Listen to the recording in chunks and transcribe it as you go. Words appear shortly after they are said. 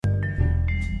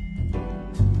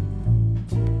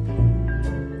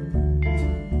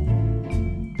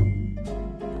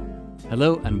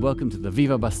Hello and welcome to the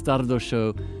Viva Bastardo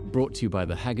show, brought to you by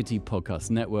the Haggerty Podcast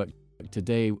Network.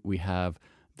 Today we have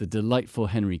the delightful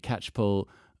Henry Catchpole,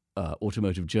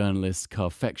 automotive journalist,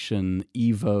 carfection,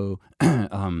 Evo,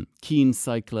 keen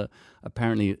cycler,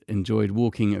 apparently enjoyed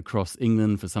walking across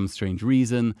England for some strange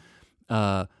reason.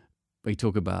 We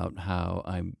talk about how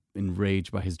I'm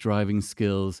enraged by his driving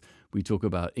skills. We talk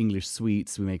about English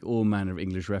sweets. We make all manner of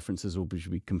English references, which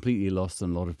would be completely lost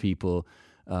on a lot of people.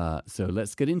 So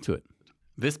let's get into it.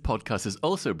 This podcast is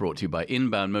also brought to you by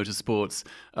Inbound Motorsports.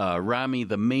 Rami,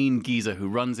 the main geezer who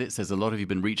runs it, says a lot of you have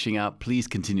been reaching out. Please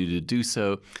continue to do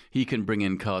so. He can bring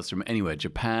in cars from anywhere,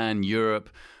 Japan, Europe,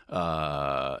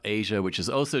 Asia, which is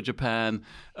also Japan.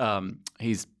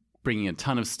 He's bringing a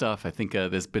ton of stuff. I think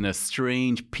there's been a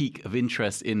strange peak of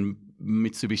interest in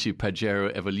Mitsubishi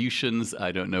Pajero Evolutions.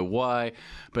 I don't know why.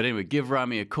 But anyway, give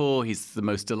Rami a call. He's the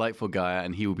most delightful guy,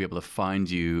 and he will be able to find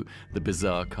you the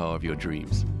bizarre car of your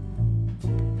dreams.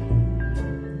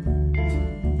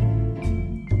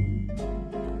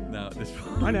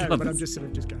 I know, but I'm just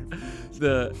going.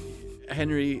 The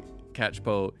Henry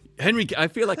Catchpole. I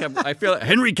feel like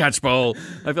Henry Catchpole.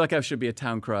 I feel like I should be a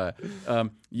town crier.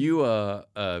 You are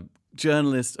a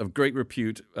journalist of great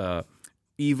repute.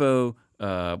 Evo.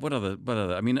 What other?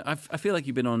 I mean, I feel like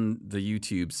you've been on the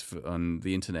YouTubes on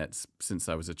the internet since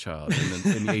I was a child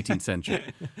in the 18th century.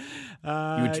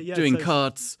 You were doing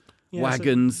carts,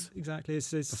 wagons. So exactly.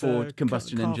 It's before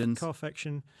combustion engines.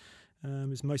 Carfection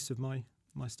is most of my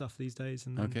stuff these days,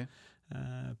 and then,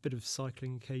 a bit of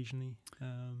cycling occasionally.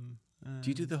 Do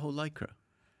you do the whole lycra?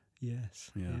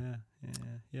 Yes. Yeah.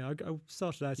 I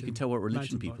started out. You can tell what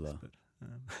religion people are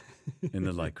in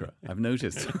the lycra. I've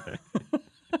noticed.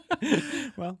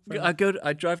 Well, I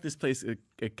drive this place,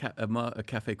 a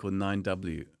cafe called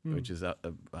 9W, which is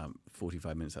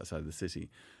 45 minutes outside of the city,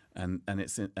 and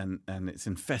it's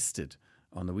infested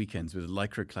on the weekends with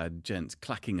lycra-clad gents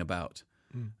clacking about,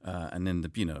 and then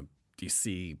you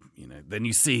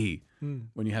see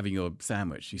when you're having your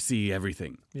sandwich, you see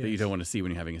everything that you don't want to see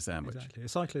when you're having a sandwich. Exactly. A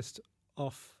cyclist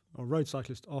off, or road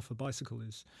cyclist off a bicycle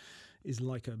is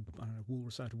like a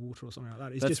walrus out of water or something like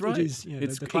that. It's That's just, right. It is,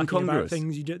 it's the clacking incongruous. about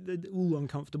things, you get all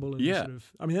uncomfortable and sort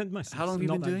of. I mean, that must. How long have you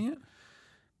been doing it?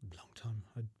 Long time.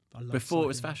 I love Before cycling. It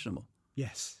was fashionable.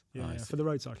 Yes. Yeah. For the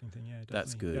road cycling thing. Yeah. Definitely.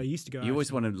 That's good. Yeah, I used to go. You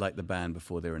always want to like the band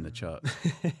before they're in the chart.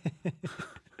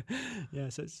 Yeah.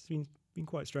 So it's been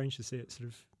quite strange to see it sort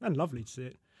of, and lovely to see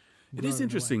it. It is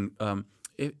interesting.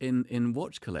 In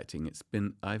watch collecting, it's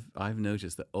been I've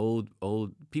noticed that old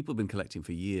people have been collecting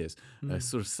for years,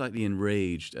 sort of slightly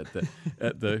enraged at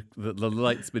the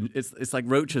lights. It's like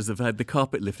roaches have had the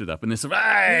carpet lifted up, and they're sort of,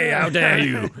 "Hey, how dare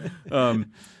you!"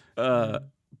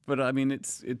 But I mean,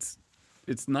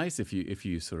 it's nice if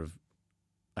you sort of,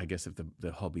 I guess, if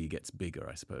the hobby gets bigger,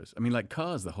 I suppose. I mean, like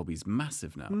cars, the hobby's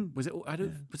massive now. Was it?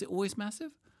 Was it always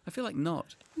massive? I feel like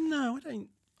not. No, I don't.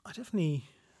 I don't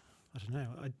know.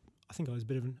 I think I was a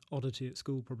bit of an oddity at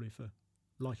school, probably for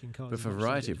liking cars. But for a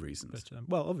variety of reasons. But,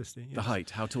 well, obviously. Yes. The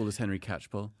height. How tall is Henry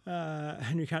Catchpole?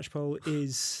 Henry Catchpole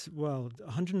is,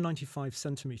 195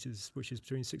 centimetres, which is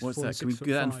between 6'4" and 6'5". What's that? Can we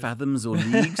do that in fathoms or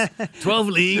leagues? 12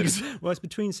 leagues! Well, it's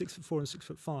between 6'4" and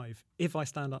 6'5", if I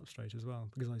stand up straight as well,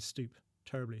 because I stoop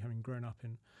terribly, having grown up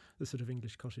in the sort of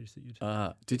English cottage that you'd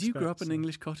Did you grow up in an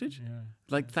English cottage? Yeah.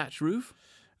 Like thatch roof?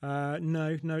 No,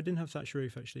 it didn't have thatch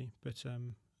roof, actually, but...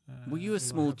 were you a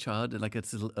small child, like a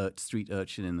little street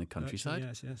urchin in the countryside?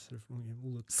 Yes. Sort of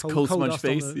all the cold smudge dust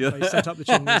face, on the face, sent up the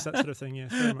chimneys, that sort of thing.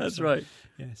 Yes, very much That's so. right.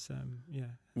 Yes, yeah.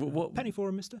 What? Penny for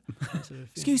him, mister. Sort of,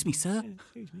 Excuse me, sir. Yeah,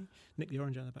 excuse me. Nick the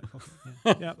orange out of the back pocket.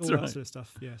 Yeah, all right. that sort of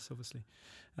stuff. Yes, obviously.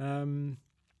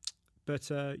 But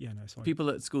no. Sorry. People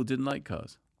at school didn't like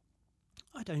cars?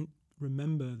 I don't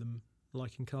remember them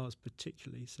liking cars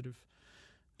particularly. Sort of.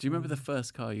 Do you remember the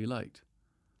first car you liked?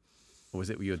 Or was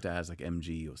it your dad's, like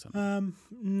MG or something?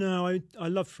 No, I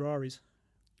loved Ferraris,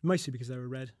 mostly because they were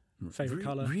red. Favourite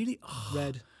colour. Really? Oh.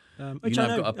 Red. I've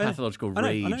got a pathological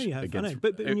rage I know you have. against...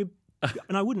 But when you,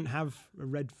 and I wouldn't have a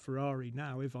red Ferrari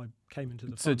now if I came into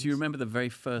the So do you remember the very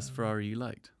first Ferrari you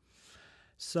liked?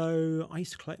 So I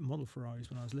used to collect model Ferraris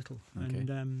when I was little. Okay.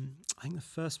 And I think the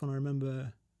first one I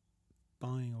remember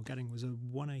buying or getting was a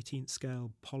 1/18th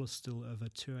scale polystill of a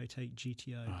 288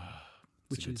 GTO,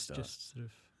 which is start. Just sort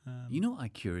of... you know what I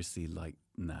curiously like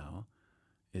now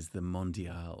is the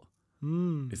Mondial.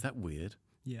 Is that weird?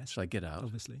 Yes. Should I get out?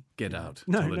 Obviously. Get out.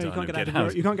 No, you can't get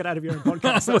out. You can't get out of your own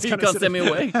podcast. Well, you can't send me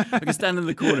away. I can stand in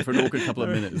the corner for an awkward couple of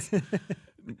minutes.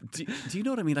 Do you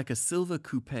know what I mean? Like a silver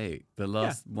coupe, the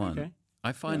last one. Okay.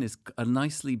 I find is a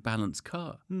nicely balanced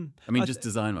car. I mean, just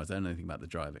design-wise. I don't know anything about the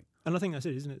driving. And I think that's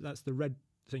it, isn't it? That's the red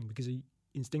thing, because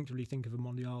instinctively think of a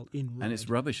Mondial in red. And it's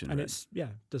rubbish in red. And it's,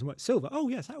 doesn't work. Silver, oh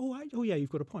yes, oh yeah, you've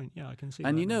got a point. Yeah, I can see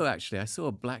and that. Actually, I saw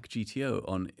a black GTO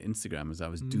on Instagram as I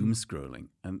was doom scrolling.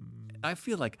 And I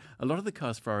feel like a lot of the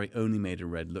cars Ferrari only made in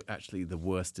red look actually the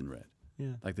worst in red.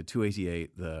 Yeah. Like the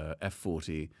 288, the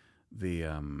F40, the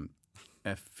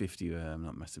F50, I'm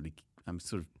not massively, I'm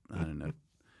sort of, I don't know.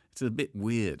 It's a bit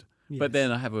weird. Yes. But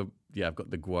then I've got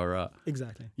the Guara.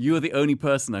 Exactly. You're the only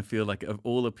person I feel like of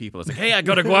all the people. I was like, hey, I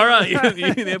got a Guara.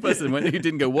 You're the person who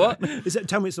didn't go, what?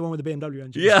 Tell me it's the one with the BMW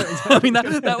engine. Yeah. I mean,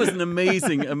 that was an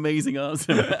amazing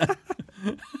answer.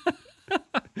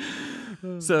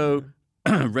 So,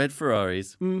 red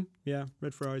Ferraris. Yeah,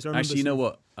 red Ferraris. Actually, you know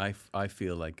what? I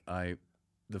feel like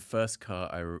the first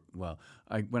car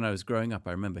when I was growing up,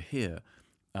 I remember here,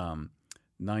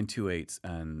 928s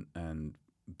and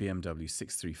BMW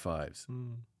 635s.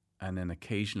 And then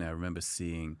occasionally I remember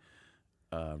seeing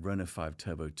Renault 5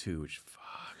 Turbo 2, which,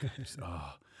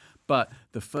 But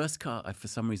the first car, for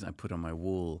some reason, I put on my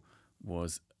wall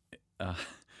was,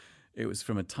 it was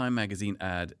from a Time magazine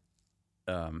ad.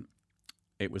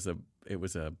 It was a what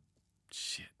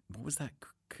was that?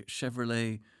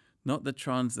 Chevrolet, not the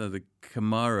the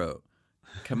Camaro.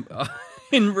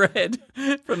 In red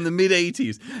from the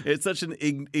mid-'80s. It's such an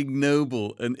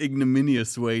ignoble and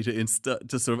ignominious way to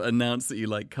sort of announce that you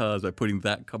like cars by putting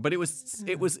that car. But it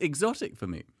was exotic for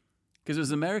me because it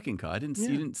was an American car. You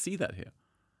didn't see that here.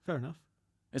 Fair enough.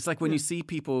 It's like when you see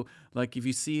people, like if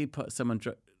you see someone,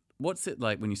 what's it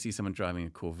like when you see someone driving a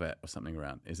Corvette or something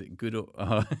around? Is it good or?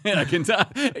 I can tell.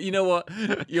 You know what?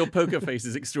 Your poker face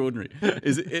is extraordinary.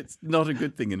 It's not a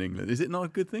good thing in England. Is it not a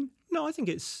good thing? No, I think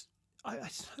it's. I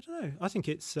don't know. I think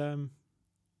it's it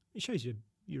shows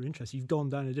your interest. You've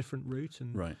gone down a different route,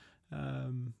 and right.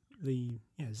 The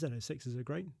Z06 is a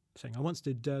great thing. I once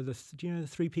did do you know the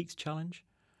Three Peaks Challenge?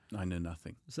 I know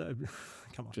nothing. So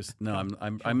come on. Just no.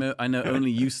 I know only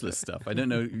useless stuff. I don't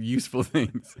know useful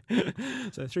things.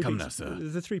 So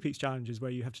the Three Peaks Challenge is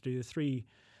where you have to do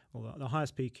the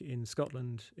highest peak in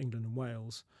Scotland, England, and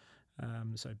Wales.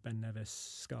 So Ben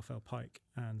Nevis, Scafell Pike,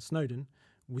 and Snowdon.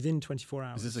 Within 24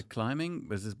 hours. Is this a climbing?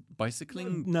 Was this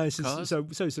bicycling? No, so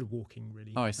sort of walking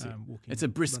really. Oh, I see. Walking, it's a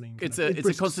brisk. Running, it's a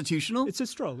constitutional. It's a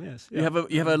stroll. Yes. Yeah.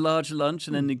 You have a large lunch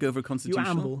and then you go for a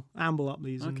constitutional. You amble up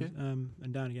these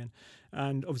and down again,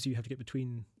 and obviously you have to get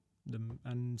between them.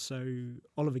 And so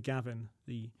Oliver Gavin,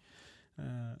 the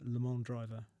Le Mans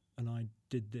driver, and I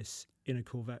did this in a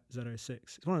Corvette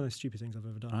Z06. It's one of those stupid things I've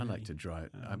ever done. I like to drive.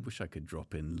 I wish I could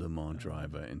drop in Le Mans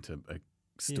driver into a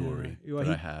story that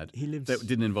I had. He lives that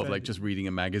didn't involve like just reading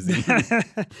a magazine.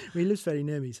 He lives fairly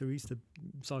near me, so we used to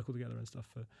cycle together and stuff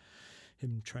for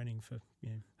him training for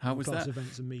how was that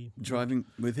events and me driving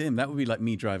with him. That would be like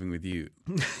me driving with you.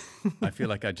 I feel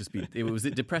like I'd just be. Was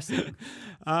it depressing?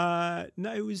 No,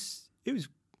 it was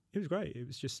great. It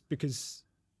was just because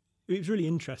it was really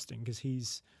interesting because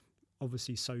he's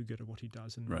obviously so good at what he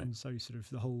does and so sort of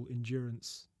the whole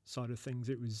endurance side of things.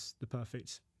 It was the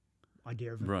perfect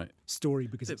idea of a story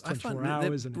because it's 24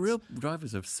 hours and real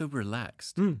drivers are so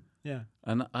relaxed. Yeah,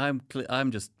 and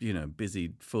I'm just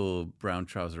busy full brown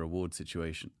trouser award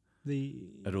situation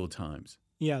at all times.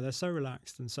 Yeah, they're so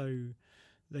relaxed and so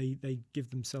they give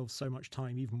themselves so much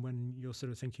time, even when you're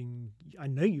sort of thinking, I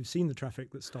know you've seen the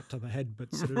traffic that stopped up ahead,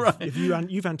 but sort of if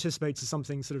you've anticipated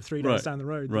something sort of 3 days down the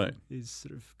road that is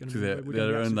sort of going to be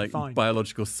their own like fine.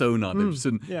 Biological sonar.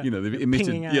 They've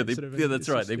emitted. That's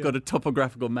right. They've got a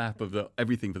topographical map of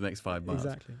everything for the next 5 miles.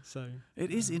 Exactly. So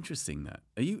it is interesting that.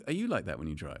 Are you like that when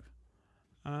you drive?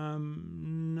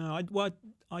 No,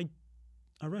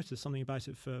 I wrote something about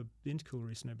it for the Intercool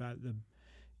recently about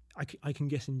I can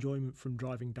get enjoyment from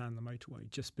driving down the motorway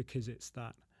just because it's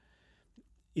that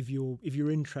if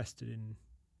you're interested in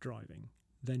driving,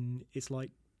 then it's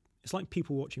like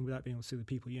people watching without being able to see the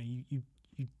people.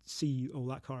 You see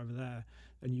that car over there,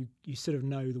 and you sort of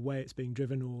know the way it's being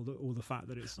driven, or the fact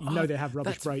that it's they have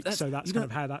rubbish brakes, so that's kind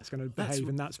of how that's going to behave,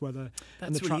 and that's whether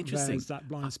and the truck there's that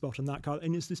blind spot on that car,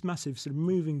 and it's this massive sort of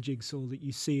moving jigsaw that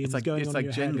you see and going on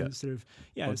your head, and sort of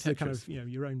it's the kind of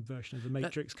your own version of the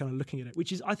Matrix, kind of looking at it,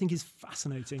 which I think is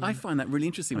fascinating. I find that really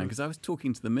interesting, man, because I was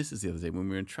talking to the missus the other day when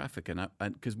we were in traffic, and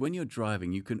because when you're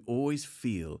driving, you can always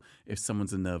feel if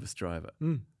someone's a nervous driver,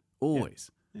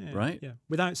 always. Yeah, right? Yeah,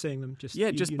 without seeing them, just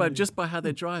by how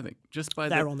they're driving, just by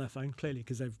they're on their phone clearly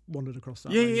because they've wandered across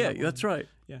that. Yeah, that's right.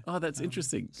 Yeah. Oh, that's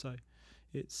interesting. So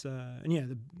it's the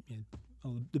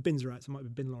bins are out. So there might be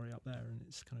a bin lorry up there, and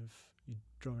it's kind of you're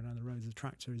driving down the road, there's a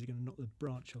tractor, is he going to knock the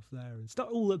branch off there? And stuff,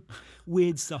 all the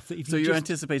weird stuff that if So you you're just,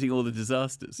 anticipating all the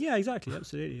disasters. Yeah, exactly,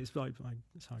 absolutely. It's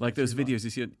like those videos you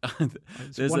see.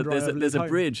 There's a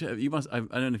bridge. You must. I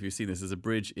don't know if you've seen this. There's a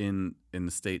bridge in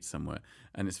the States somewhere,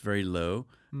 and it's very low,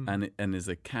 and there's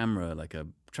a camera, like a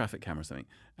traffic camera or something,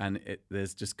 and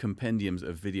there's just compendiums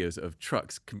of videos of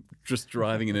trucks just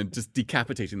driving in and just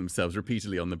decapitating themselves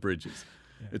repeatedly on the bridges.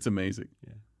 Yeah. It's amazing.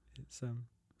 Yeah, it's I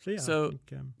think,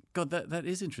 God, that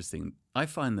is interesting. I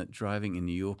find that driving in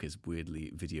New York is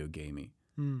weirdly video gamey.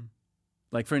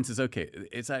 Like, for instance,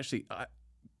 it's actually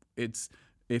it's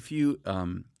if you're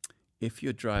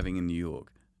driving in New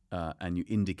York and you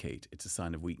indicate, it's a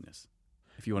sign of weakness.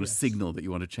 If you want to signal that you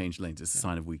want to change lanes, it's a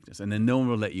sign of weakness, and then no one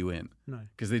will let you in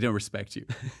because they don't respect you.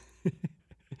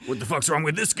 What the fuck's wrong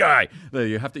with this guy? No,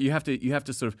 you have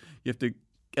to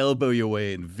elbow your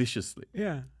way in viciously.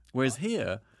 Yeah. Whereas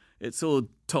here, it's all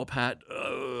top hat,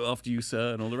 after you,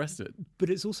 sir, and all the rest of it. But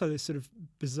it's also this sort of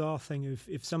bizarre thing of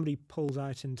if somebody pulls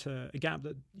out into a gap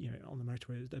that, on the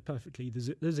motorway, they're perfectly,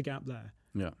 there's a gap there.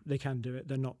 Yeah. They can do it.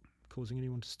 They're not causing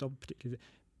anyone to stop particularly.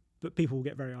 But people will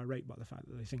get very irate by the fact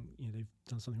that they think they've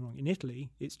done something wrong. In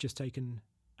Italy, it's just taken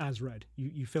as read.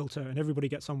 You filter, and everybody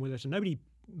gets on with it, and nobody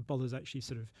bothers actually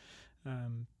sort of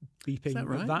beeping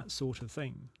right? that sort of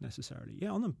thing necessarily. Yeah,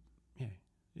 on them. Yeah,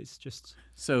 it's just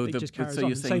so. Just carries so on.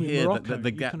 you're saying here Morocco, that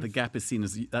the gap is seen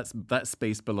as that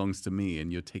space belongs to me,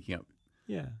 and you're taking up.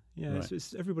 Yeah. Right. So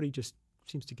it's everybody just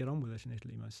seems to get on with it in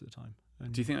Italy most of the time.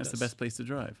 And do you think that's the best place to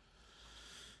drive?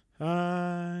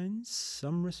 In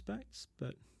some respects,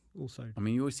 but also. I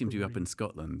mean, you always seem to be up in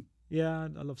Scotland. Yeah,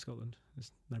 I love Scotland.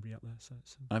 There's nobody up there, so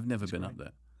I've never been up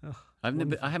there. Oh, I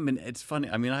haven't been. It's funny.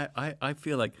 I mean, I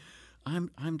feel like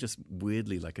I'm just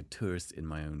weirdly like a tourist in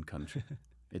my own country.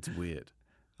 It's weird.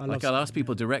 I'll ask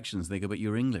people directions. They go, "But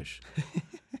you're English,"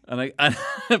 but I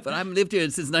haven't lived here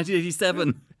since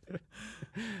 1987.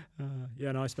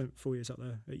 I spent 4 years up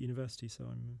there at university, so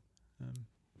I'm.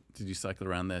 Did you cycle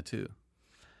around there too?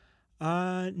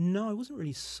 No, I wasn't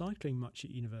really cycling much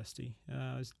at university.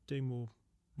 I was doing more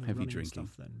heavy drinking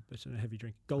stuff then, but heavy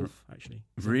drink. Golf, actually.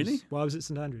 Really? I was at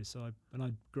St Andrews, so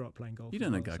I grew up playing golf. You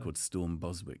don't know a guy called Storm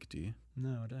Boswick, do you?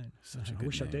 No, I don't. I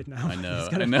wish name. I did now. I know.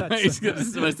 He's got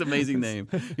the most amazing name.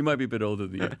 He might be a bit older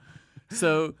than you.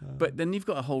 So, but then you've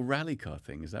got a whole rally car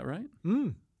thing, is that right?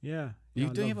 Yeah. You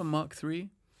have a Mark III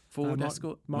Ford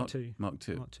Escort? Mark II. Mark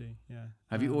II. Yeah.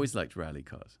 Have you always liked rally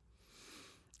cars?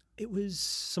 It was,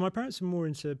 so my parents were more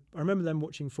into, I remember them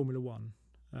watching Formula One.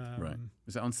 Right.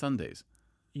 Was that on Sundays?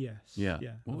 Yes. Yeah.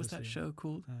 What was that show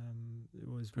called? It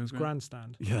was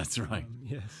Grandstand. Yeah, that's right.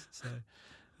 Yes. So,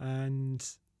 and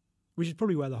which is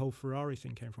probably where the whole Ferrari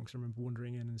thing came from, because I remember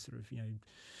wandering in and sort of,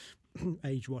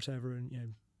 age whatever,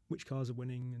 and, which cars are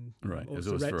winning. And right. It was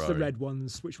always Ferrari. the red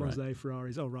ones, which ones right. are they?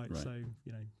 Ferraris. Oh, right. So,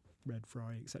 red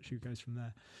Ferrari, etc. goes from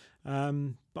there.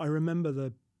 But I remember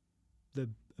the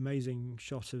amazing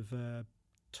shot of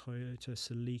Toyota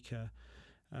Celica,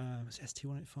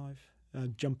 ST185,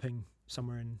 jumping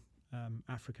somewhere in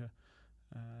Africa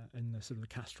in the sort of the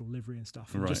Castrol livery and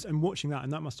stuff, and and watching that,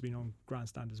 and that must have been on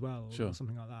Grandstand as well, or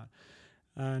something like that,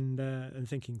 and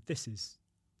thinking this is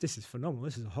phenomenal.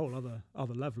 This is a whole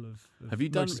other level of have you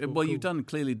done? Well, you've done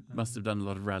clearly must have done a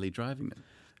lot of rally driving then.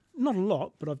 Not a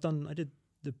lot, but I did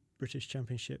the British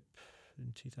Championship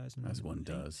in 2008. As one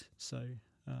does. So.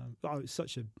 It's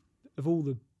such of all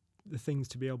the things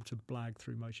to be able to blag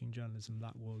through motoring journalism,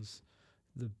 that was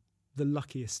the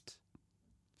luckiest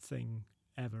thing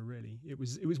ever, really. It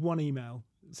was one email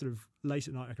sort of late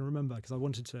at night, I can remember, because I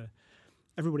wanted to,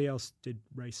 everybody else did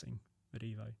racing at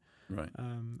Evo. Right.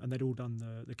 And they'd all done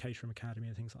the Caterham Academy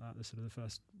and things like that, the sort of the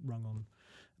first rung on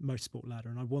motorsport ladder,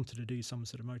 and I wanted to do some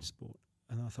sort of motorsport.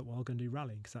 And I thought, well, I'll go and do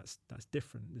rallying, because that's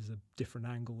different. There's a different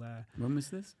angle there. When was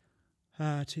this?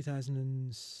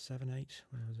 2007, 8.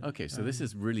 When was it? Okay, so this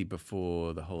is really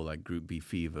before the whole like Group B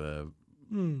fever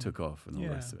took off and all the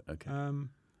rest of it. Okay.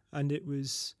 And it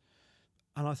was,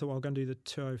 and I thought, well, I'll go and do the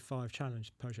 205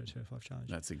 challenge, Peugeot 205 challenge.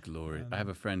 That's a glory. I have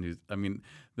a friend who's, I mean,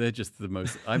 they're just the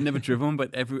most, I've never driven one,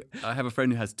 but I have a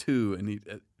friend who has two, and he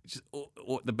just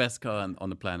the best car on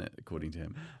the planet, according to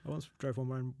him. I once drove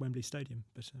one around Wembley Stadium,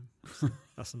 but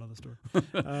that's another story.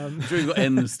 I'm sure you've got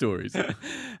endless stories.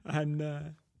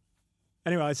 And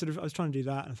anyway, I was trying to do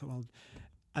that, and I thought, well,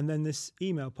 and then this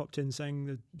email popped in saying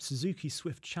the Suzuki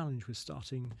Swift Challenge was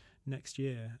starting next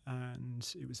year, and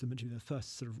it was meant to be the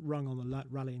first sort of rung on the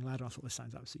rallying ladder. I thought, this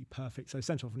sounds absolutely perfect. So I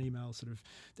sent off an email, sort of,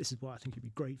 this is why I think it'd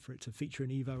be great for it to feature an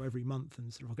Evo every month,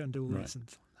 and sort of I'll go and do all this, and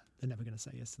they're never going to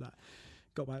say yes to that.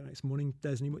 got back the next morning.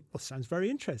 There's well, sounds very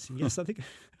interesting. Yes, I think.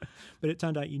 But it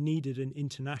turned out you needed an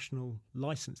international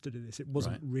license to do this. It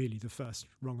wasn't really the first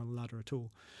rung on the ladder at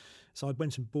all. So I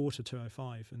went and bought a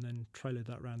 205 and then trailered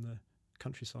that around the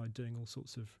countryside, doing all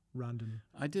sorts of random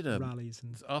rallies.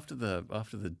 And after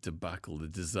the debacle, the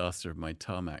disaster of my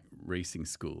tarmac racing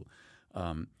school,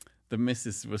 the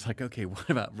missus was like, "Okay, what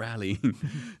about rallying?"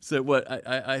 So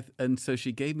so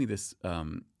she gave me this.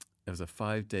 It was a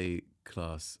 5-day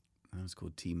class. It was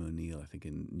called Team O'Neill, I think,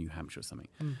 in New Hampshire or something,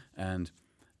 and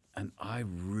I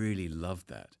really loved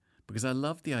that because I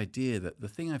loved the idea that the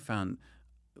thing I found.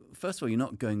 First of all, you're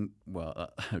not going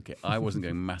I wasn't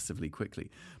going massively quickly,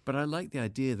 but I like the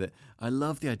idea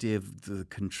of the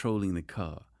controlling the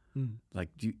car, like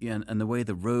and the way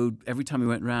the road. Every time we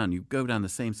went round, you go down the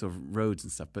same sort of roads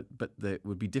and stuff, but they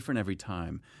would be different every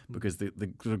time because the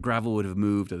gravel would have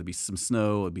moved, or there'd be some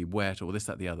snow, or it'd be wet, or this,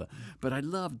 that, the other. But I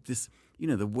loved this.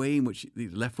 The way in which the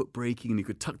left foot braking and you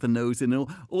could tuck the nose in and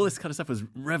all this kind of stuff was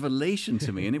revelation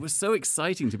to me. And it was so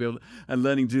exciting to be able and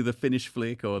learning to do the finish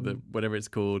flick or the whatever it's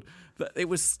called. It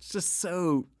was just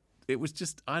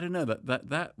I don't know,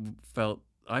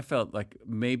 I felt like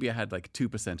maybe I had like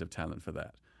 2% of talent for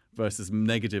that versus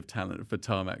negative talent for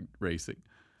tarmac racing.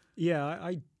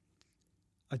 Yeah,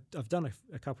 I've done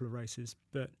a couple of races,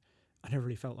 but I never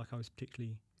really felt like I was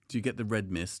particularly. Do you get the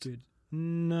red mist? Good.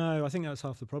 No, I think that's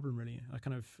half the problem, really.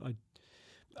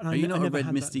 Are you not a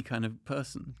red misty kind of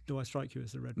person? Do I strike you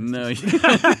as the red misty? No,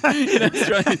 that's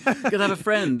right. Because I have a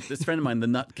friend, this friend of mine, the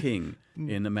Nut King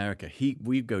in America.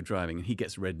 We go driving and he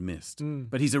gets red mist,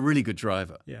 but he's a really good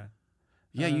driver. Yeah,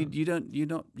 yeah.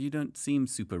 You don't seem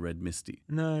super red misty.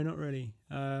 No, not really.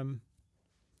 And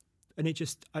it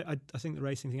just, I think the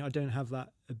racing thing, I don't have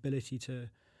that ability to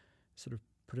sort of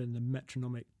put in the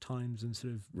metronomic times and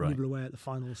sort of nibble away at the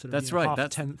final sort of half a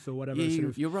tenth or whatever.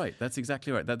 You're right. That's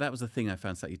exactly right. That was the thing I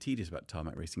found slightly tedious about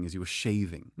tarmac racing is you were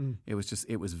shaving. It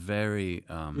was very.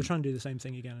 You're trying to do the same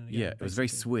thing again and again. Yeah, it was very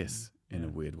Swiss in a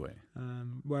weird way.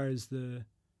 Whereas the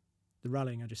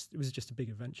rallying, it was just a big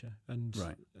adventure and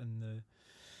the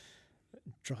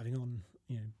driving on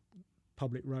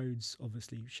public roads,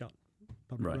 obviously shut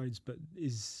public roads, but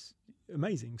is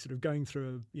amazing, sort of going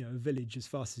through a village as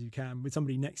fast as you can with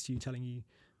somebody next to you telling you.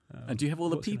 And do you have all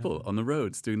the people on the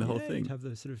roads doing the whole thing? You have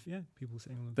the sort of people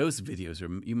sitting on them. Those videos are.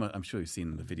 I'm sure you've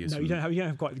seen the videos. No, you don't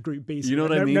have quite the Group B. You know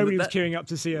what I mean? Nobody was queuing up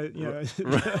to see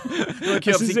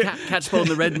Catchpole in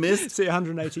the red mist. See a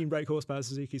 118 brake horsepower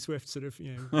Suzuki Swift sort of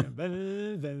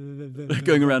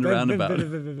going around a roundabout.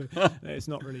 It's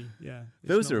not really. Yeah,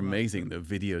 those are amazing. The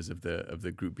videos of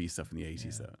the Group B stuff in the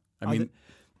 80s, though. I mean,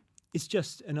 it's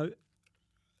just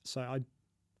so I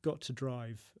got to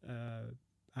drive.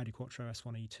 Audi Quattro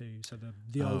S1E2, so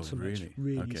the ultimate,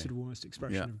 really sort of almost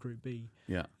expression of Group B.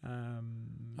 Yeah.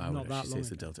 I would actually say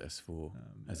it's a Delta S4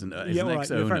 as an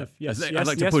ex-owner. I'd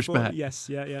like to push back. Yes,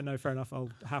 no, fair enough. I'll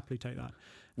happily take that.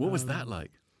 What was that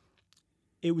like?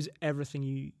 It was everything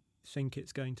you think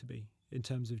it's going to be in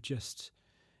terms of just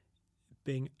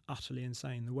being utterly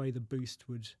insane. The way the boost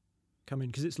would come in,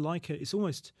 because it's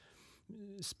almost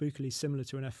spookily similar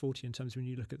to an F40 in terms of when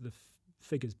you look at the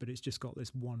figures, but it's just got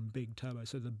this one big turbo.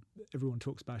 So everyone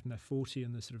talks about an F40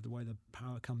 and the sort of the way the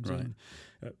power comes in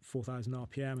at 4,000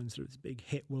 RPM and sort of this big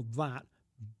hit. Well, that,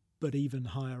 but even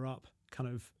higher up, kind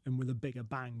of, and with a bigger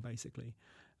bang, basically.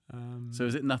 So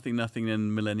is it nothing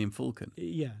in Millennium Falcon?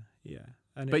 Yeah.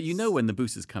 And but when the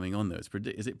boost is coming on, though,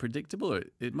 is it predictable, or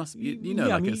it must a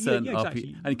certain exactly.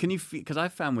 RP? And can you feel? Because I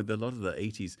found with a lot of the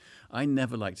 80s, I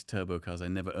never liked turbo cars. I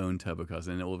never owned turbo cars,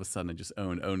 and then all of a sudden I just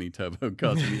own only turbo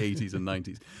cars from the 80s and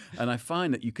 90s. And I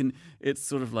find that you can. It's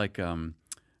sort of like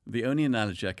the only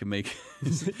analogy I can make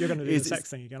you're going to do the sex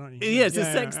thing again, aren't you? Yeah, it's a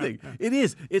sex thing. Yeah. It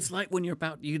is. It's like when you're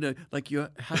about, like you're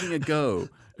having a go,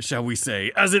 shall we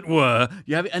say, as it were.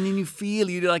 You have it, and then you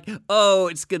feel you're like, oh,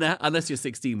 it's gonna. Unless you're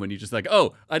 16, when you're just like,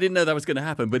 oh, I didn't know that was going to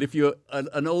happen. But if you're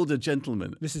an older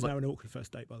gentleman, this is now an awkward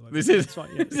first date, by the way. This is. Fine.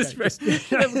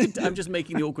 Yeah, I'm just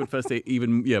making the awkward first date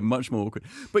even, much more awkward.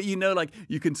 But like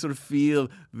you can sort of feel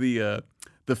the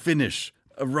finish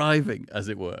arriving, as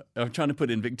it were. I'm trying to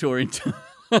put in Victorian terms.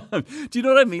 Do you know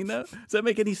what I mean, though? Does that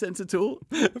make any sense at all?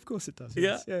 Of course it does.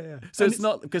 Yeah. So and it's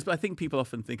not, because I think people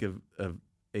often think of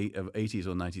 80s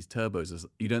or 90s turbos as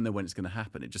you don't know when it's going to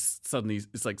happen. It just suddenly,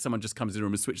 it's like someone just comes in the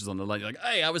room and switches on the light. You're like,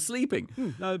 hey, I was sleeping.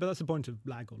 No, but that's the point of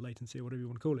lag or latency or whatever you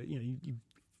want to call it.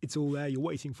 It's all there. You're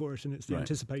waiting for it, and it's the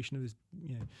anticipation of this,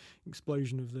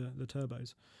 explosion of the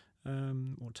turbos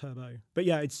or turbo. But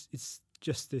yeah, it's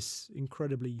just this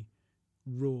incredibly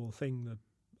raw thing, the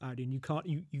Audi, and you can't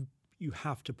you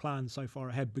have to plan so far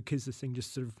ahead because this thing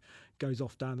just sort of goes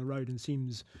off down the road and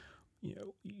seems,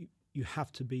 you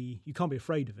can't be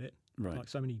afraid of it. Right. Like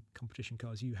so many competition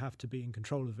cars, you have to be in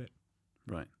control of it.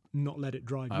 Right. Not let it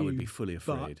drive you. I would be fully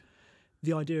afraid. But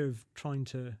the idea of trying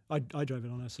to, I drove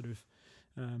it on a sort of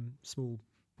small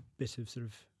bit of sort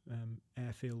of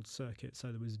airfield circuit,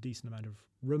 so there was a decent amount of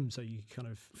room, so you kind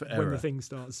of For when error. the thing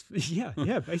starts, basically,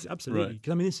 absolutely. Right.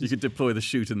 'Cause, I mean, this You is could deploy the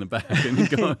chute in the back and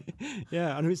go on.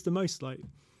 yeah, and it's the most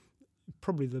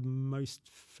probably the most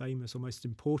famous or most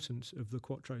important of the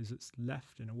Quattros that's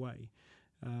left in a way,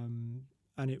 and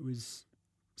it was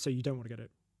so you don't want to get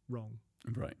it wrong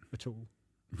Right. at all.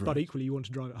 Right. But equally, you want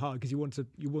to drive it hard because you want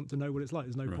to know what it's like.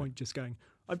 There's no Right. point just going,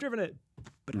 I've driven it,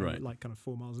 but Right. at like kind of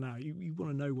 4 miles an hour. You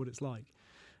want to know what it's like.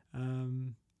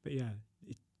 But yeah,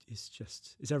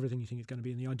 it's everything you think it's going to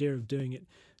be. And the idea of doing it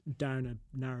down a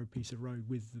narrow piece of road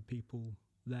with the people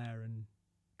there and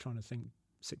trying to think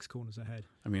 6 corners ahead.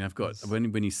 I mean, I've got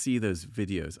when you see those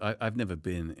videos. I've never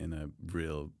been in a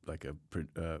real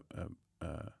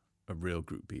a real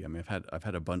Group B. I mean, I've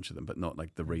had a bunch of them, but not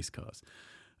like the race cars.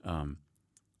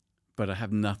 But I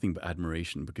have nothing but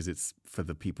admiration because it's for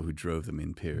the people who drove them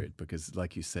in period. Because,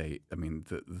 like you say, I mean,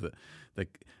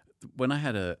 when I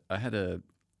had the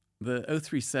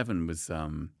 037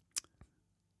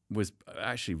 was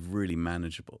actually really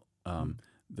manageable.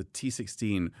 The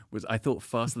T16 was, I thought,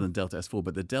 faster than the Delta S4,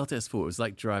 but the Delta S4 was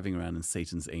like driving around in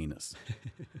Satan's anus.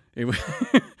 It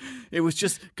was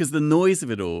just because the noise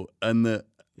of it all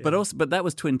but that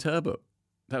was twin turbo.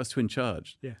 That was twin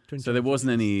charged. Yeah, so there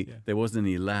wasn't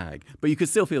any lag, but you could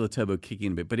still feel the turbo kicking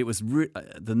in a bit. But it was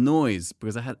the noise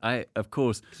because of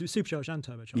course it was supercharged and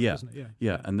turbocharged, wasn't it?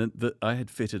 Yeah. And I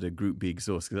had fitted a Group B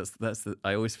exhaust because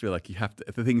I always feel like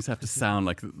the things have to sound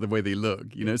like the way they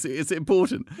look. You know, so it's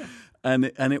important. And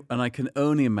I can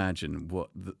only imagine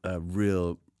what a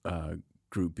real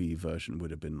Group B version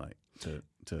would have been like.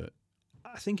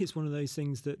 I think it's one of those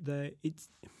things that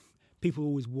people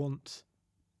always want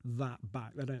that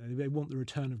back. They want the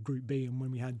return of Group B. And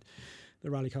when we had the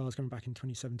rally cars coming back in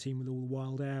 2017 with all the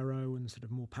wild aero and sort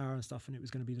of more power and stuff, and it was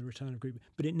going to be the return of Group B,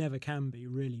 but it never can be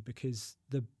really because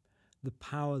the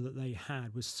power that they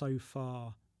had was so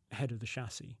far ahead of the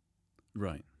chassis,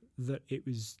 right? That it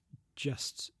was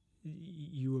just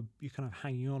you're kind of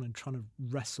hanging on and trying to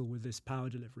wrestle with this power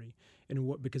delivery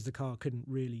because the car couldn't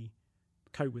really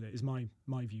cope with it. Is my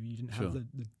view. You didn't have the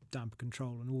damper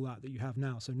control and all that you have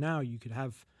now. So now you could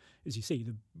have, as you see,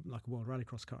 like a World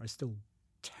Rallycross car is still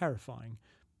terrifying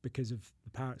because of the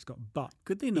power it's got. But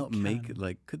could they not make it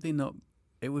like? Could they not?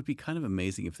 It would be kind of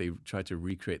amazing if they tried to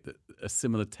recreate a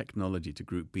similar technology to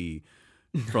Group B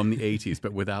from the 80s,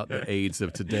 but without the aids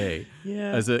of today.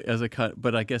 Yeah. As a kind,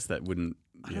 but I guess that wouldn't.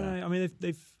 I don't know. I mean,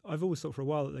 I've always thought for a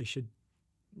while that they should,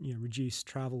 reduce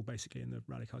travel basically in the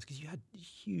rally cars because you had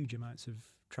huge amounts of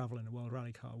travel in a World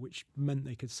Rally car, which meant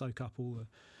they could soak up all the.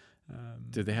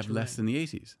 Did they have terrain. less in the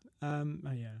 80s?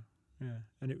 Yeah,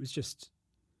 and it was just,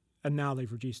 and now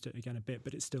they've reduced it again a bit,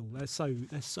 but it's still they're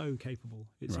so capable.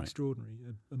 It's Right. extraordinary.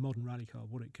 A modern rally car,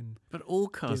 what it can. But all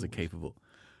cars deal are with. capable.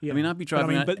 Yeah. I mean, I'd be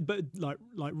driving. But like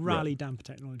rally damper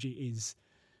technology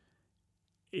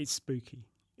it's spooky.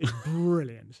 It's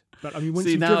brilliant. But I mean, once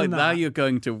See, you've now driven that, you're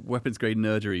going to weapons grade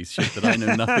nerdery shit that I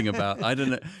know nothing about. I don't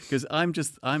know because I'm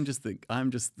just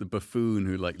the buffoon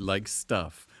who likes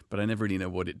stuff, but I never really know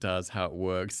what it does, how it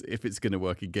works, if it's going to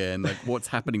work again, like what's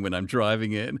happening when I'm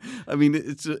driving it. I mean,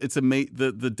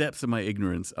 the depths of my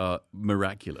ignorance are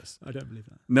miraculous. I don't believe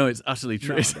that. No, it's utterly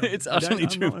true. No, I don't. It's utterly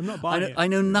true. I'm not buying it. I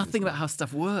know nothing about how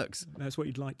stuff works. That's what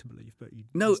you'd like to believe, but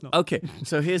No, it's not. okay.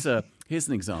 So here's an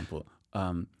example.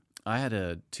 I had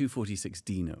a 246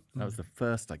 Dino. That was the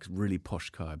first really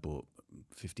posh car I bought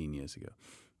 15 years ago,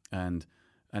 and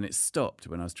it stopped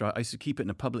when I was driving. I used to keep it in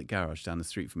a public garage down the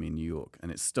street from me in New York,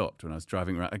 and it stopped when I was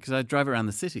driving around because I drive around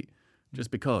the city,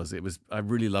 just because it was. I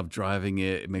really loved driving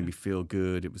it. It made me feel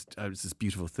good. It was this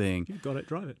beautiful thing. You've got it,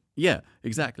 drive it. Yeah,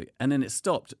 exactly. And then it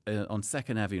stopped on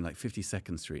 2nd Avenue, like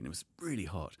 52nd Street, and it was really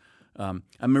hot. And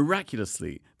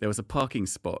miraculously, there was a parking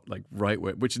spot right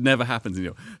where, which never happens,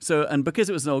 So, and because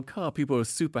it was an old car, people were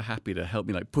super happy to help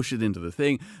me push it into the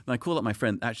thing. And I called up my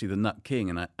friend, actually the Nut King,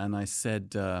 and I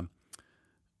said,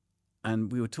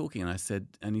 and we were talking, and I said,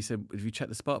 and he said, "Have you checked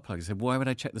the spark plugs?" I said, "Why would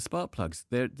I check the spark plugs?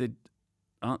 They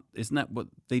aren't. Isn't that what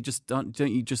they just aren't?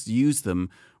 Don't you just use them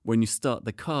when you start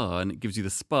the car and it gives you the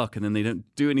spark, and then they don't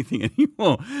do anything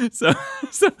anymore?"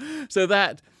 So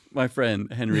that. My friend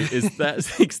Henry, is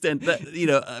that extent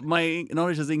that my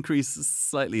knowledge has increased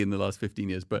slightly in the last 15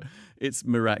 years, but it's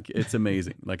miraculous. It's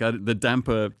amazing. The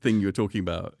damper thing you're talking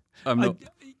about. I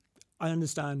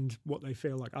understand what they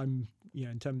feel like. In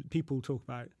terms people talk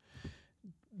about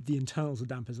the internals of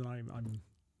dampers, and I'm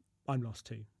I'm lost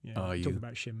too. You know, Are you? talking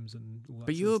about shims and all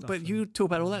that. But you talk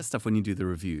about all that stuff when you do the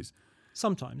reviews.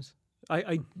 Sometimes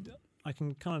I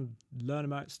can kind of learn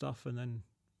about stuff and then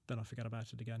I forget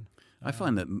about it again. I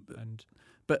find that,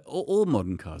 but all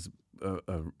modern cars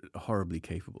are horribly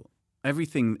capable.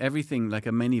 Everything like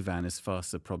a minivan is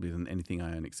faster probably than anything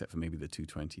I own, except for maybe the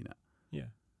 220 now. Yeah.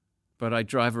 But I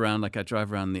drive around the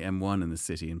M1 in the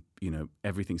city, and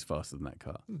everything's faster than that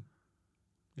car.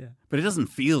 Yeah. But it doesn't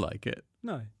feel like it.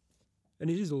 No. And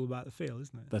it is all about the feel,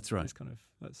 isn't it? That's right.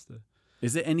 That's the.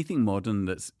 Is there anything modern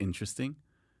that's interesting?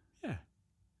 Yeah.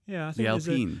 Yeah. I think the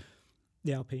Alpine.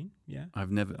 The Alpine. Yeah.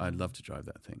 I'd love to drive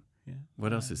that thing. Yeah.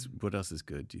 What else is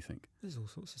good? Do you think? There's all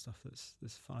sorts of stuff that's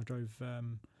fun. I drove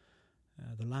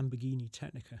the Lamborghini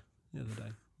Technica the other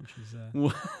day, which is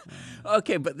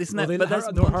okay, but this that's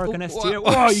the Huracan ST.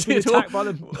 Oh, you've been attacked by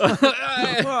them.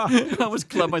 I almost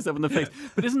clubbed myself in the face.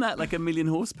 But isn't that like 1 million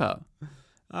horsepower?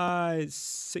 It's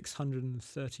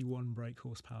 631 brake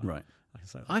horsepower. Right. I can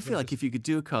say that. I feel like if you could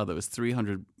do a car that was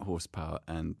 300 horsepower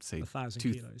and say 1,000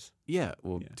 kilos. Yeah,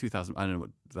 or 2,000. I don't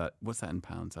know what's that in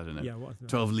pounds. I don't know. Yeah,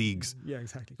 12 leagues. Yeah,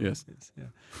 exactly. Yes.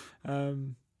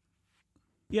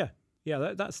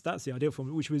 That's the ideal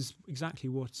formula, which was exactly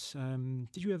what.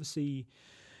 Did you ever see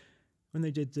when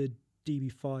they did the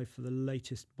DB5 for the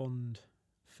latest Bond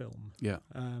film? Yeah.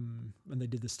 And they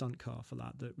did the stunt car for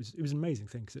that. It was an amazing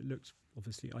thing because it looked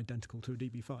obviously identical to a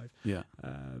DB5. Yeah.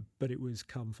 But it was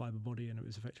carbon fibre body and it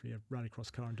was effectively a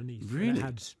rallycross car underneath. Really? And it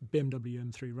had BMW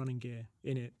M3 running gear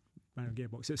in it, manual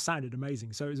gearbox. It sounded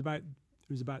amazing. So it was about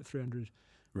 300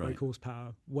 brake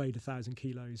horsepower, weighed 1,000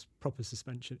 kilos, proper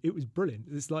suspension. It was brilliant.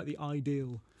 It's like the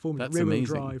ideal formula. That's rear-wheel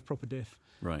amazing. drive, proper diff.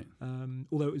 Right.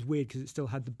 Although it was weird because it still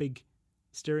had the big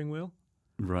steering wheel.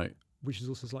 Right. Which is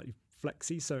also slightly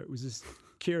flexy. So it was just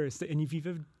curious. And if you've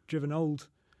ever driven old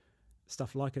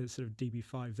stuff like a sort of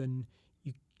DB5, then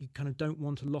you kind of don't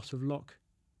want a lot of lock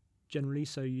generally.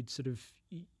 So you'd sort of,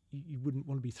 you wouldn't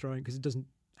want to be throwing, because it doesn't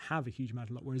have a huge amount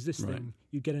of lock. Whereas this thing,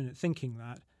 you get in it thinking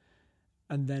that,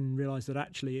 and then realise that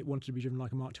actually it wanted to be driven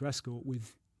like a Mark II Escort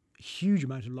with a huge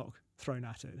amount of lock thrown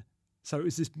at it. So it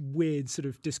was this weird sort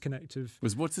of disconnect of...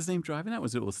 What's his name driving that?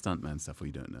 Was it all stuntman stuff or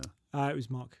you don't know? It was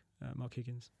Mark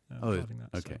Higgins driving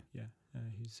that. Okay. So, yeah,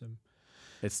 he's...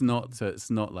 It's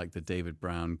not like the David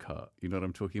Brown car. You know what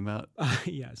I'm talking about?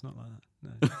 Yeah, it's not like that.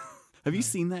 No. Have you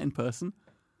seen that in person?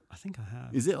 I think I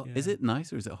have. Is it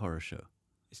nice or is it a horror show?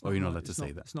 Or you're not allowed to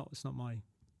say that? It's not my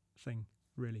thing,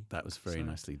 really. That was very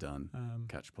nicely done,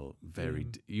 Catchpole.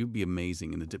 You'd be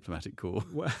amazing in the diplomatic corps.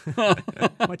 Well,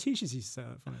 my teachers used to say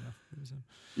that, funny enough. It was,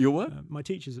 your what? My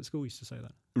teachers at school used to say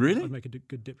that. Really? I'd make a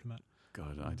good diplomat.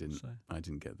 God, I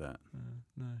didn't get that.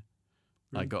 No.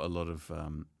 Really? I got a lot of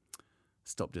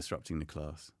stop disrupting the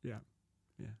class. Yeah.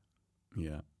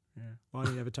 Well, I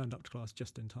only ever turned up to class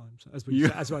just in time. So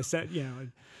as I said, I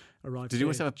arrived. Did you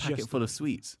always have a packet full of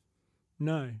sweets?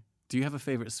 No. Do you have a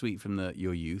favourite sweet from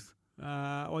your youth?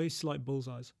 I used to like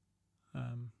bullseyes.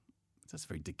 That's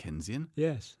very Dickensian.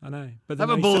 Yes, I know. But have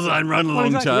a bullseye and run along,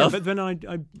 exactly, child. Yeah, but then I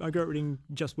grew up reading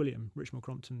Just William, Richmond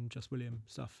Crompton, Just William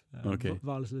stuff. Okay.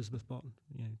 Violet Elizabeth Bottom,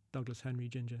 Douglas Henry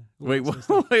Ginger. Wait, no?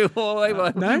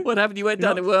 What happened? You went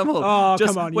down a wormhole. Oh,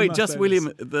 come on! Wait, Just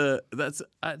William.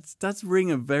 That's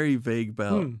ring a very vague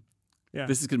bell. Yeah.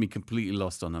 This is going to be completely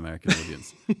lost on the American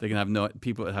audience. They can have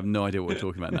people have no idea what we're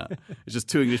talking about now. It's just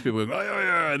two English people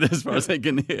going, as far as they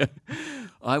can hear.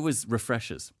 I was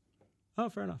Refreshers. Oh,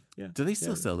 fair enough. Yeah. Do they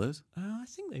still sell those? I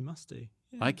think they must do.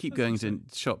 Yeah, I keep going to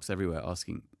shops everywhere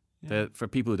asking. Yeah. For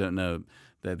people who don't know,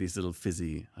 they're these little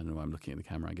fizzy. I don't know why I'm looking at the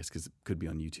camera. I guess because it could be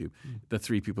on YouTube. The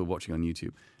three people watching on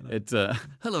YouTube. Hello. It's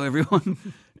hello everyone.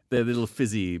 They're little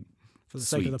fizzy. For the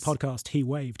sake of the podcast, he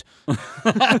waved.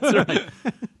 That's right.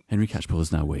 Henry Catchpole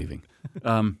is now waving.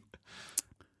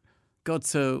 God,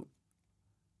 so...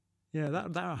 Yeah,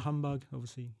 that humbug,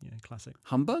 obviously, classic.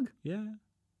 Humbug? Yeah.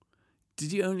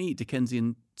 Did you only eat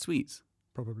Dickensian sweets?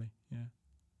 Probably, yeah.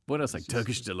 What else, like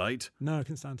Turkish Delight? No, I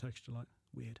can stand Turkish Delight.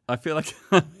 Weird. I feel like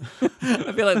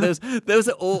those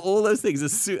are all those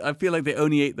things. I feel like they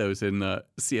only ate those in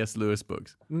C.S. Lewis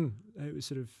books. It was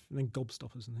sort of, and then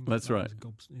gobstoppers and things. That's like right.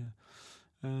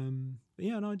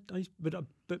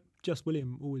 But Just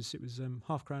William always, it was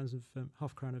half a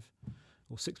crown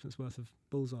or sixpence worth of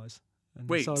bullseyes. And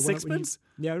wait, so sixpence?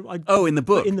 In the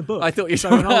book. In the book. I thought you. So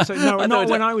not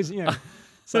when I was.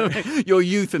 So your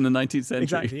youth in the 19th century.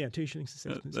 Exactly. Yeah, 2 shillings to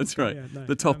 6 pence. That's right. Yeah, no,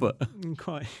 the topper.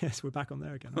 Quite. Yes, we're back on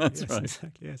there again. That's yes, right.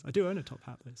 Exactly. Yes, I do own a top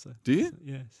hat though. So do you? So,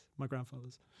 yes, my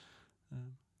grandfather's.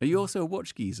 Are you also a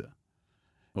watch geezer,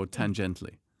 or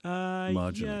tangentially?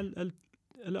 Marginally.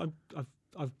 Yeah.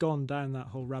 I've gone down that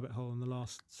whole rabbit hole in the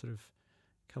last sort of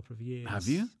couple of years. Have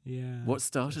you? Yeah. What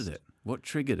started it? What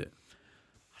triggered it?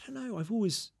 I don't know. I've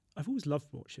always loved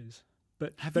watches,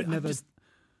 but Have but you? never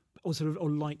or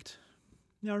liked.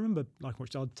 Yeah, I remember liking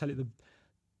watches. I'll tell you the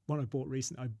one I bought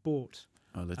recently. I bought.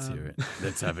 Oh, let's hear it.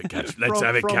 Let's have it. Let's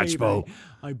have it. Catchpole.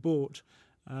 I bought.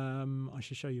 I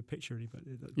should show you a picture, really, but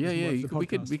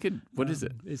we could. What is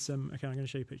it? It's okay. I'm going to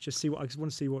show you a picture. Just see what I just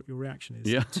want to see what your reaction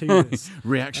is. Yeah. To this.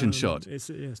 Reaction shot. It's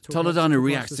Toledano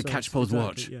reacts to Catchpole's exactly.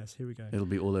 watch. Yes, here we go. It'll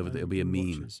be all over. It'll be a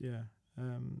meme. Watches, yeah.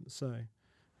 So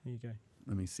here you go.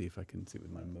 Let me see if I can see it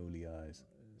with my moly eyes.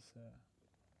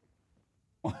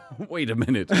 Wait a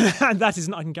minute. That is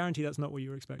not. I can guarantee that's not what you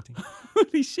were expecting.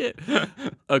 Holy shit.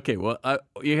 Okay, well,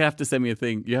 you have to send me a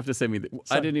thing. You have to send me.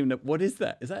 I didn't even know. What is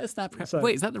that? Is that a Snap Crackle?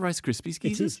 Wait, is that the Rice Krispies It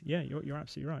geezers? is. Yeah, you're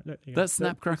absolutely right. Look, that's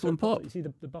Snap, Crackle, and Pop. You see the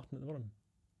button at the bottom.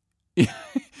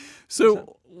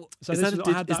 So is that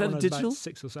a digital? About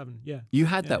 6 or 7. Yeah. You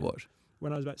had that watch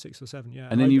when I was about 6 or 7. Yeah.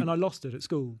 And I lost it at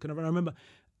school. I remember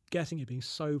getting it, being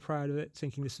so proud of it,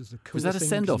 thinking this was the coolest thing. Was that a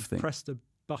send-off thing? Pressed the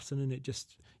button and it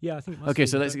just I think it must okay be,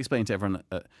 so let's explain to everyone,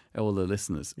 all the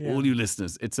listeners, all you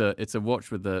listeners, it's a watch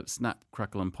with the Snap,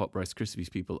 Crackle and Pop Rice Krispies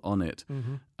people on it.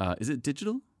 Is it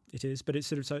digital? It is, but it's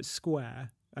so it's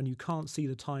square and you can't see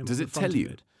the time. Does on it the front tell you?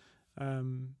 of it.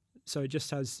 So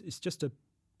it's just a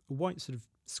white sort of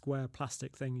square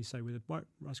plastic thing, you say, with a white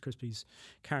Rice Krispies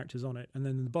characters on it, and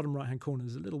then in the bottom right hand corner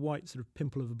there's a little white sort of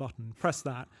pimple of a button. Press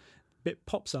that, bit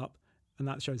pops up and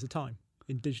that shows the time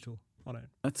in digital on it.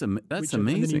 That's amazing. And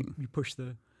then you push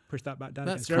that back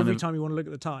down. So every time you want to look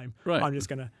at the time, right. I'm just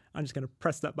gonna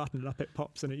press that button and up it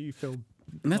pops and you feel.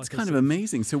 And that's like kind of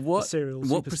amazing. So what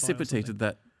precipitated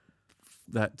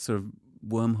that sort of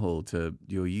wormhole to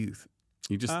your youth?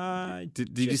 You just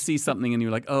did you see something and you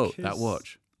were like, oh, that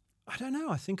watch? I don't know.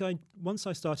 I think once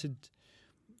I started.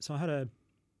 So I had a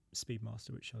Speedmaster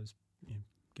which I was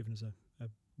given as a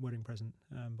wedding present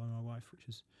by my wife, which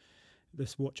is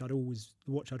this watch I'd always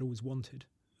wanted.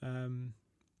 And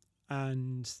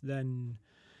then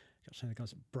the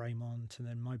guys at Braemont, and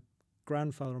then my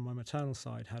grandfather on my maternal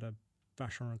side had a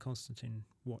Vacheron and Constantin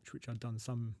watch, which I'd done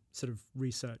some sort of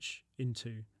research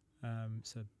into.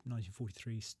 It's a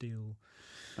 1943 steel.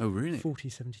 Oh, really?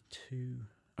 4072.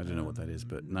 I don't know what that is,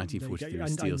 but 1943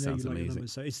 steel sounds amazing.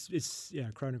 So it's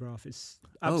chronograph. It's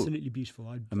absolutely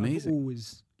beautiful. Amazing. I've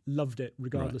always loved it,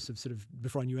 regardless of sort of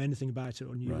before I knew anything about it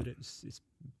or knew that it's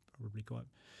probably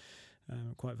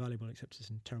quite valuable, except it's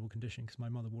in terrible condition because my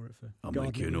mother wore it for. I'll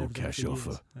make you an all-cash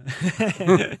offer.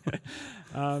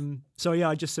 So yeah,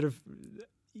 I just sort of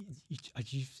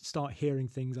you start hearing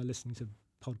things. I listen to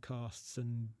podcasts,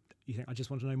 and you think I just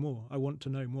want to know more. I want to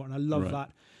know more, and I love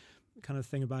that kind of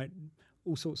thing about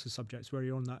all sorts of subjects where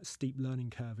you're on that steep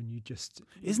learning curve, and you just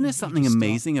isn't there something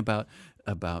amazing about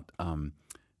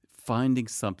finding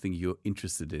something you're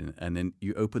interested in, and then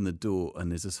you open the door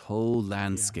and there's this whole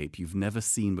landscape you've never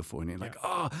seen before, and you're like,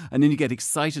 and then you get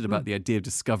excited about the idea of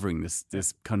discovering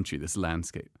this country, this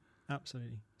landscape.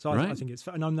 Absolutely. So I think it's,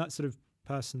 and I'm that sort of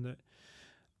person that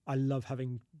I love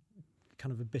having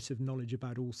kind of a bit of knowledge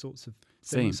about all sorts of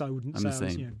things. So I wouldn't say I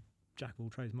was, jack of all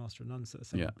trades, master of none sort of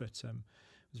thing, but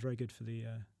it was very good for the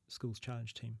schools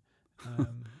challenge team.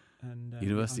 And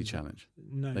University challenge?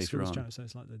 No, later on. Challenge, so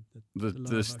it's like the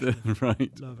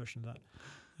lower version of that.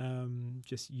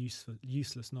 Just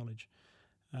useless knowledge,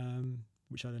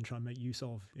 which I then try and make use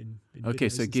of in okay,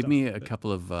 videos so and give stuff, me a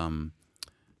couple of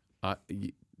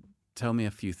tell me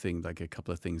a few things, like a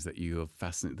couple of things that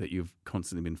you've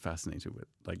constantly been fascinated with,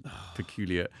 like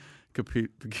peculiar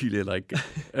like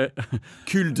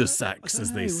cul-de-sacs,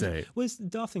 as they say. Well,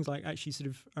 there are things like actually sort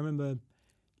of, I remember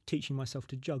teaching myself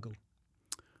to juggle.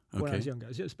 When I was younger,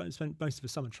 I spent most of the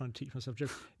summer trying to teach myself to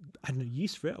juggle. I had no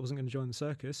use for it. I wasn't going to join the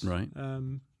circus. Right.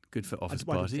 Good for office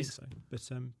parties. I didn't think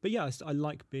so. But yeah, I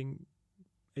like being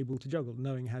able to juggle,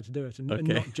 knowing how to do it, and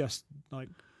not just like.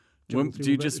 Do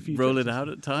you just roll it out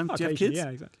at times? Do you have kids? Yeah,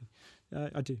 exactly.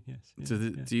 I do. Yes. Yeah, so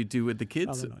do you do with the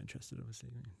kids? Oh, they're not interested, obviously.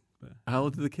 But, how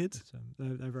old are the kids?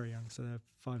 They're very young, so they're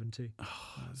 5 and 2.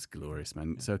 Oh, that's glorious, man.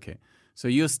 Yeah. It's okay. So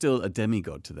you're still a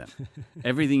demigod to them.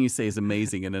 Everything you say is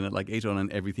amazing, and then at like 8 on,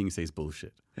 and everything you say is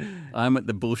bullshit. I'm at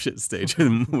the bullshit stage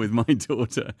with my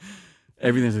daughter.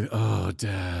 Everything's like, oh,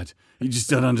 Dad, you just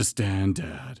don't understand,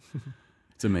 Dad.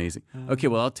 It's amazing. Okay,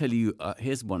 well, I'll tell you,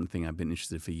 here's one thing I've been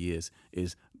interested for years,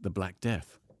 is the Black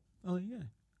Death. Oh, yeah.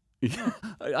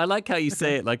 I like how you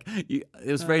say it. Like it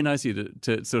was very nice of you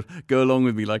to sort of go along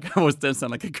with me. Like I don't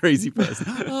sound like a crazy person.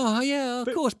 Oh yeah,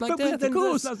 of course, Black Death. Of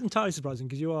course, that's entirely surprising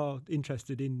because you are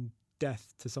interested in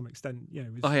death to some extent.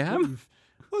 I am.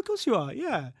 Well, of course you are.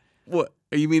 Yeah. What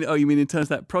you mean? Oh, you mean in terms of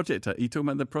that project? Are you talking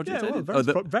about the project? Yeah, I well,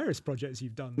 did? various projects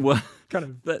you've done. Well, kind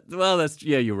of. That's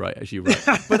you're right. Actually, you're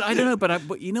right. But I don't know.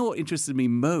 But you know what interested me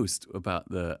most about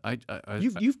the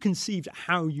You've conceived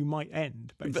how you might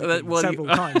end basically several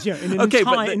you, times. Yeah, in an over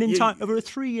a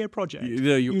 3-year project.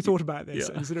 You thought about this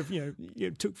and sort of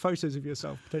you took photos of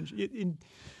yourself potentially.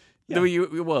 Yeah. No,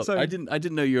 I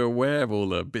didn't know you were aware of all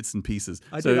the bits and pieces.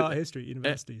 I did art history at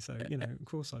university, so of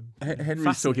course I'm.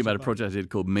 Henry's talking about a project I did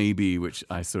called Maybe, which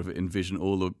I sort of envision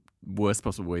all the worst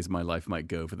possible ways my life might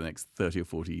go for the next 30 or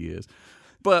 40 years.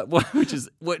 But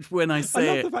when I say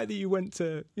I love the fact that you went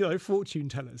to fortune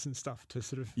tellers and stuff to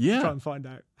sort of try and find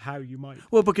out how you might.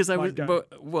 Well, because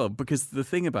because the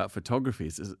thing about photography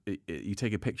is you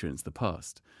take a picture and it's the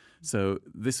past. So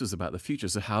this was about the future.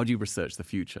 So how do you research the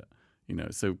future?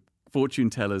 So fortune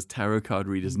tellers, tarot card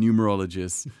readers,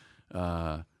 numerologists,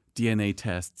 DNA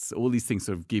tests, all these things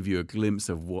sort of give you a glimpse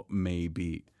of what may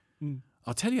be.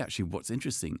 I'll tell you actually what's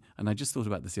interesting, and I just thought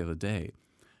about this the other day.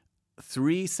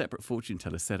 3 separate fortune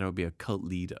tellers said I would be a cult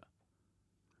leader.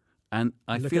 And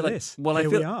I feel like this. Here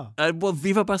we are.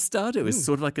 Viva Bastardo is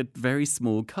sort of like a very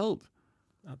small cult.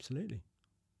 Absolutely.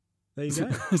 There you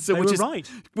go. So they were right.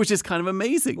 Which is kind of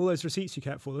amazing. All those receipts you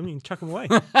kept for them, you can chuck them away.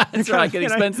 That's right, get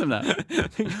expensive now.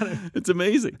 It's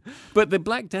amazing. But the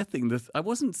Black Death thing, I'm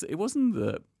going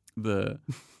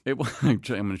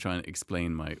to try and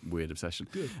explain my weird obsession.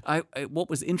 What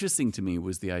was interesting to me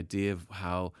was the idea of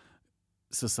how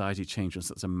society changed on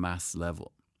such a mass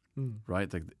level, right?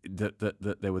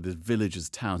 That there were these villages,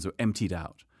 towns that were emptied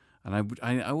out. And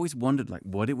I always wondered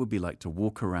what it would be like to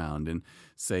walk around and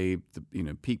say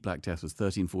peak Black Death was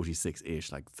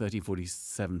 1346-ish, like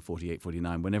 1347, 48,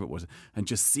 49, whenever it was, and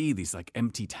just see these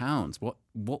empty towns. What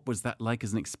was that like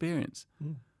as an experience?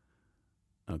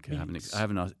 Okay, I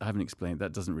haven't explained.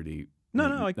 That doesn't really.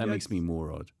 That makes me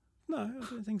more odd. No, I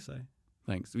don't think so.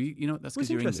 Thanks. That's because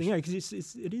you're interesting. English. Yeah,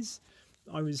 because it is.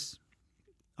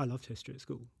 I loved history at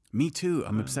school. Me too.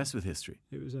 I'm obsessed with history.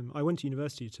 It was. I went to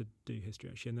university to do history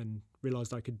actually, and then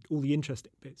realised all the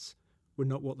interesting bits were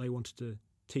not what they wanted to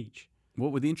teach.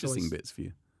 What were the interesting bits for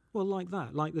you? Well, like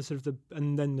that, like the sort of I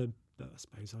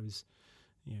suppose I was,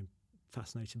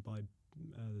 fascinated by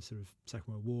the sort of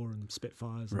Second World War and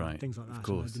Spitfires and things like that. Of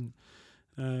course.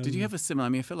 Did you have a similar? I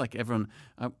mean, I feel like everyone.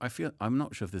 I'm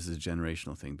not sure if this is a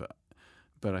generational thing,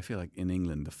 but I feel like in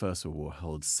England the First World War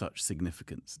holds such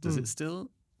significance. Does it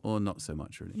still? Or not so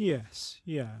much, really? Yes,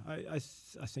 yeah, I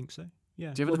think so.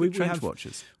 Yeah. Do you ever look at trench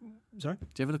watches? Sorry? Do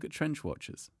you ever look at trench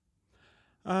watches?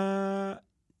 No,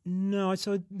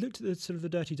 so I looked at the sort of the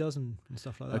Dirty Dozen and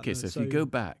stuff like that. Okay, so if you go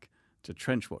back to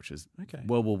trench watches,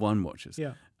 World War I watches,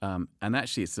 and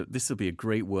actually this will be a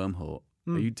great wormhole.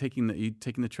 Are you taking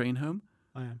the train home?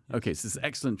 I am. Yes. Okay, so it's an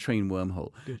excellent train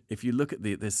wormhole. Good. If you look at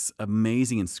this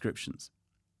amazing inscriptions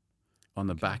on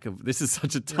the back of this is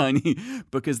such a tiny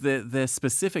because they're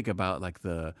specific about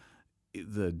the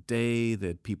day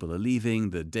that people are leaving,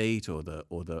 the date or the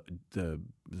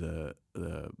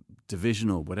division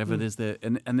or whatever it is there,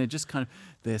 and they're just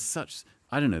they're such,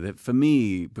 I don't know, for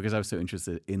me, because I was so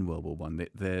interested in World War I,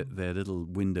 they're little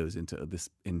windows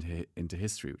into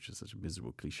history, which is such a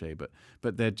miserable cliche,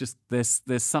 but they're just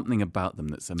there's something about them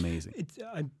that's amazing.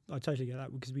 I totally get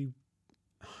that because I'm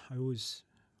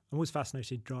always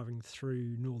fascinated driving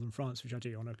through northern France, which I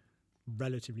do on a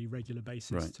relatively regular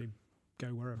basis to go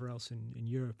wherever else in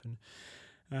Europe,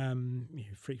 and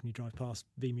frequently drive past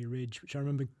Viva Ridge, which I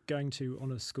remember going to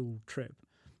on a school trip.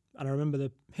 And I remember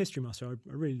the history master I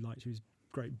really liked, who was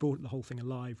great, brought the whole thing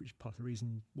alive, which is part of the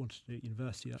reason I wanted to do at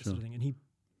university, that sort of thing. And he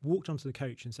walked onto the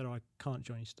coach and said, I can't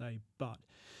join you today, but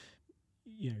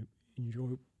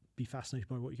enjoy, be fascinated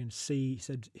by what you're going to see. He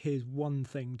said, here's one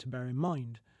thing to bear in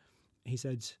mind. He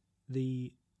said,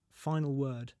 the final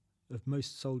word of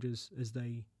most soldiers as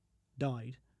they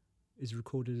died is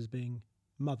recorded as being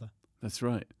mother. That's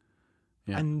right.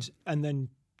 Yeah. And then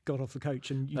got off the coach,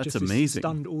 and you That's just amazing.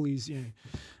 Stunned all these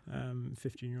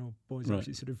 15-year-old boys. Right.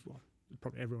 Actually, sort of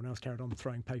probably everyone else carried on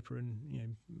throwing paper and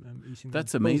eating.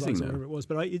 That's amazing, though. Whatever it was,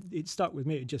 but it stuck with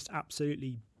me. It just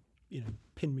absolutely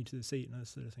pinned me to the seat, and I was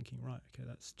sort of thinking, right, okay,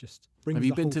 that's just brings the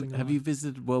whole thing alive. Have you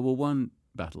visited World War I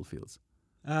battlefields?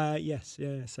 Yes,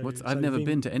 yeah. I've never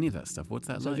been to any of that stuff. What's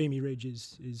that like? Viva Ridge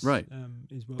is right.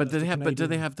 Is well, but do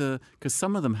they have the? Because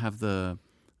some of them have the.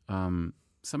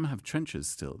 Some have trenches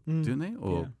still, don't they?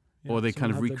 Or are they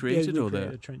kind of recreated, or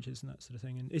they're trenches and that sort of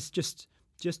thing. And it's just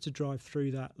to drive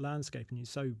through that landscape, and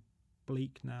it's so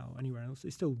bleak now. Anywhere else,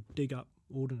 they still dig up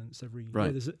ordnance every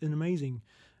year. There's an amazing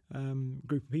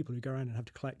group of people who go around and have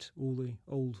to collect all the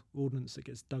old ordnance that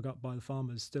gets dug up by the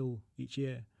farmers still each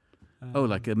year.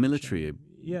 Like a military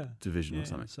yeah, division or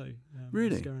something. So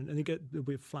Really? just go around, and they get there'll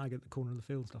be a flag at the corner of the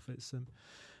field and stuff. It's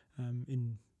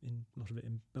in a lot of it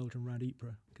in Belgium around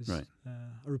Ypres, because Right.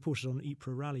 I reported on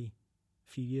Ypres rally a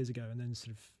few years ago, and then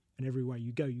sort of and everywhere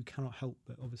you go, you cannot help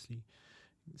but obviously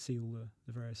see all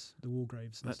the various war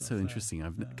graves. And That's stuff so there.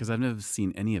 interesting. Because I've never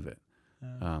seen any of it.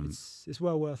 It's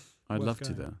well worth. I'd worth love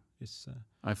to going. though. It's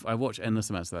I watch endless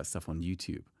amounts of that stuff on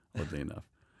YouTube. Oddly enough,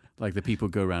 like the people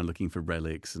go around looking for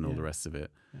relics and all the rest of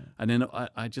it. Yeah. And then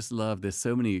I just love. There's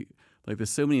so many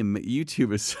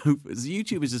YouTubers.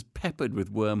 YouTube is just peppered with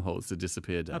wormholes to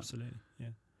disappear down. absolutely, yeah.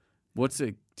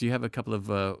 Do you have a couple of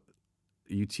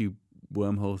YouTube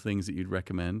wormhole things that you'd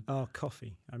recommend? Oh,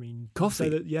 coffee. I mean,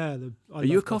 Coffee? Are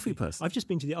you a coffee person? I've just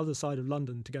been to the other side of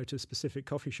London to go to a specific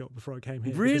coffee shop before I came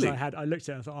here. Really? Because I looked at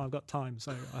it and I thought, I've got time,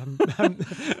 so I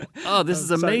haven't. Oh, this is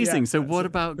amazing. So, that's what it.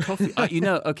 about coffee?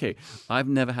 Okay, I've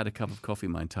never had a cup of coffee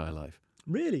my entire life.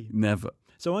 Really? Never.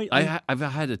 So I've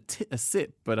had a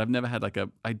sip, but I've never had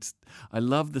I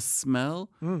love the smell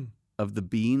of the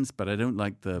beans, but I don't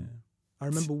like the. I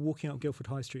remember walking out Guildford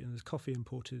High Street, and there's coffee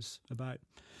importers about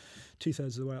 2/3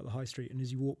 of the way up the high street, and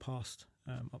as you walk past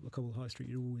up the cobbled high street,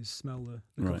 you always smell the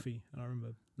Right. coffee, and I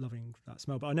remember loving that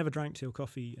smell. But I never drank tea or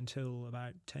coffee until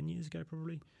about 10 years ago,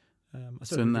 probably.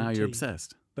 So now you're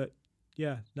obsessed. But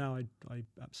yeah, now I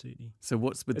absolutely. So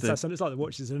what's with It's like the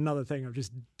watches. Another thing, I've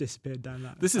just disappeared down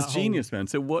that. This is that genius, man.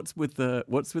 So what's with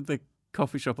the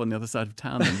coffee shop on the other side of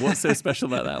town? Then? What's so special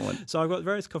about that one? So I've got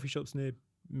various coffee shops near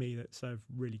me that serve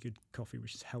really good coffee,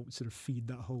 which has helped sort of feed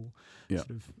that whole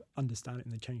sort of understand it,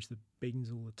 and they change the beans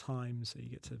all the time, so you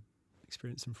get to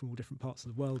experience them from all different parts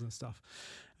of the world and stuff.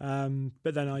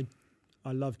 But then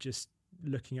I love just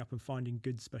looking up and finding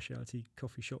good specialty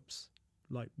coffee shops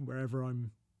like wherever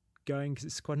I'm going, because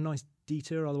it's quite a nice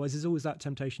detour. Otherwise there's always that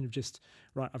temptation of just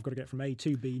I've got to get from A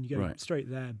to B, and you go straight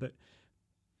there. But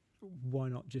why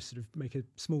not just sort of make a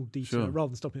small detour rather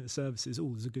than stopping at the services?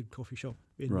 There's a good coffee shop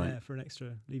in there for leave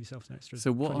yourself an extra.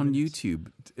 So what 20 on minutes.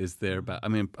 YouTube is there about? I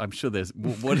mean, I'm sure there's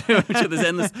I'm sure there's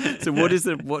endless. So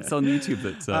what's on YouTube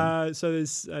that? So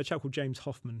there's a chap called James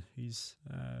Hoffman. He's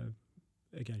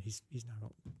again he's now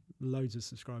got loads of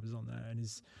subscribers on there, and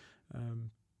he's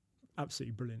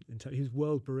absolutely brilliant. He's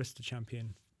world barista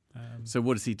champion. So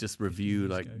what does he just review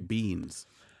beans?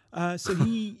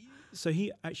 So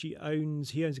he actually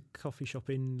owns a coffee shop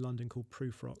in London called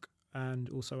Proof Rock, and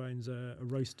also owns a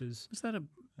roasters. Is that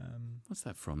what's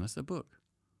that from? That's a book,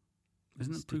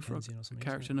 isn't it? Proof Rock, a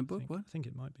character in a book. I think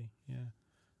it might be.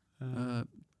 Yeah.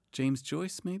 James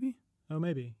Joyce, maybe. Oh,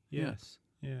 maybe. Yes.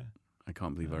 Yeah. I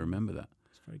can't believe I remember that.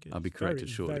 It's very good. I'll be corrected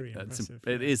shortly. Very impressive.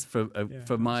 It is for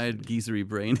my geezery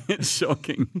brain. It's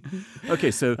shocking.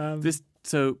 Okay, so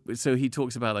so he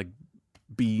talks about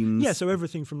beans. Yeah, so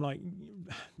everything from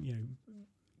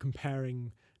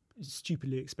comparing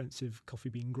stupidly expensive coffee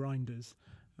bean grinders.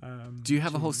 Do you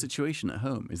have a whole situation at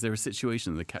home? Is there a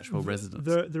situation in the Catchpole residence?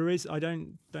 There is. I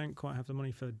don't quite have the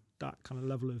money for that kind of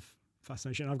level of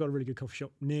fascination. I've got a really good coffee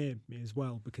shop near me as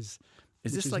well, because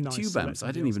is this nice, tube amps?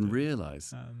 I didn't even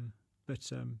realise.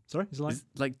 Sorry, is it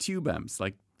like tube amps?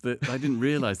 I didn't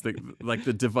realise that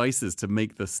the devices to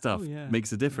make the stuff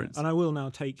makes a difference. And I will now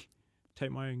take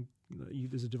my own.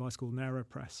 There's a device called an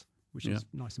AeroPress, which is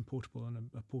nice and portable, and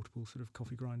a portable sort of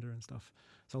coffee grinder and stuff.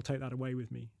 So I'll take that away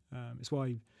with me. It's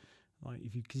why,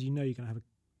 because you're going to have a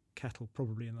kettle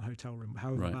probably in the hotel room.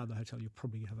 However bad the hotel, you'll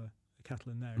probably have a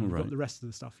kettle in there. And you've got the rest of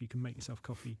the stuff. You can make yourself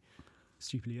coffee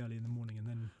stupidly early in the morning, and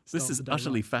then this is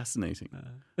utterly fascinating.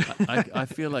 I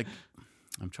feel like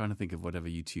I'm trying to think of whatever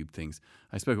YouTube things.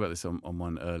 I spoke about this on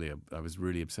one earlier. I was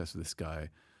really obsessed with this guy.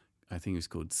 I think he was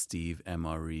called Steve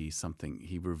MRE something.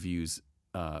 He reviews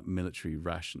military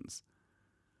rations.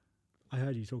 I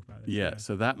heard you talk about this. Yeah,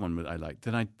 so that one I liked.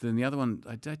 Then the other one,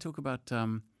 did I talk about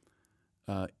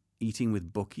eating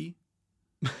with Bookie?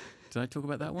 Did I talk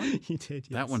about that one? You did,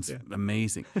 yes. That one's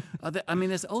amazing.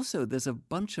 There's a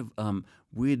bunch of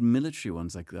weird military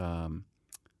ones.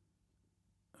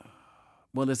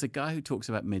 There's a guy who talks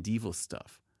about medieval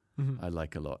stuff. I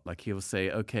like a lot. Like he'll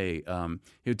say, okay,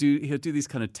 he'll do these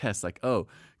kind of tests, like,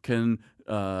 could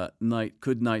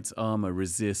knight's armor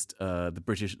resist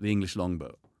the English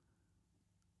longbow,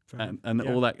 and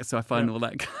all that. So I find all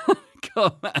that.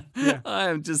 God, man, I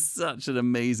am just such an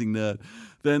amazing nerd.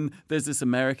 Then there's this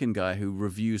American guy who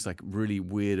reviews really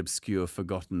weird, obscure,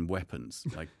 forgotten weapons,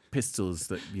 like pistols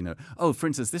that for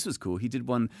instance, this was cool. He did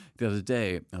one the other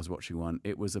day. I was watching one.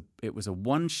 It was a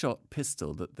one-shot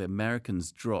pistol that the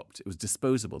Americans dropped. It was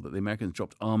disposable, that the Americans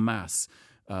dropped en masse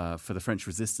for the French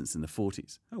resistance in the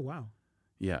 40s. Oh wow!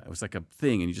 Yeah, it was like a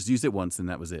thing, and you just used it once, and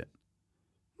that was it.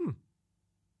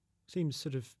 Seems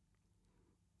sort of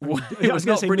It was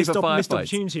not pretty for missed firefights.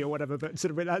 opportunity or whatever, but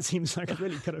sort of that seems like a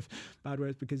really kind of bad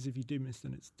word, because if you do miss,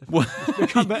 then it's definitely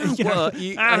become,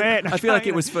 I feel like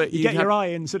it was for you get your eye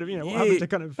in sort of what happened to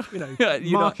kind of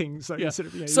marking, so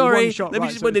sort of sorry, one shot let me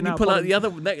right, just so it's now pull out bottom. the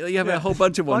other. You have a whole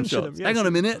bunch of one shots. them, Hang on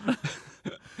a minute.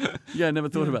 Yeah, I never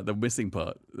thought about the missing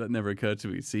part. That never occurred to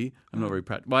me. See, I'm not very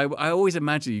practical. I always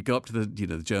imagine you go up to the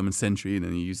the German sentry and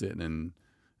then you use it, and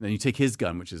then you take his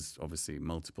gun, which is obviously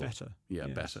multiple. Better. Yeah,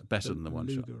 Yes. better than the one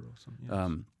shot. Luger or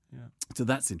something. Yes. So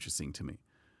that's interesting to me.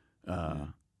 There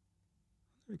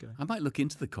we go. I might look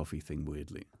into the coffee thing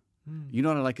weirdly. Mm. You know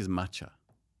what I like is matcha.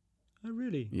 Oh,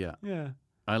 really? Yeah. Yeah.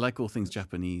 I like all things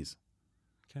Japanese.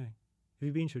 Okay. Have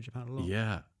you been to Japan a lot?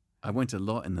 Yeah. I went a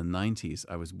lot in the 90s.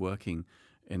 I was working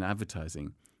in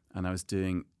advertising and I was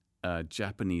doing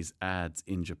Japanese ads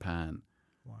in Japan.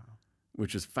 Wow.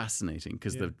 Which was fascinating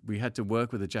because we had to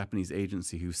work with a Japanese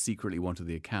agency who secretly wanted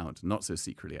the account, not so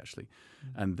secretly actually.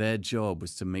 And their job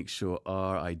was to make sure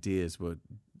our ideas would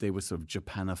sort of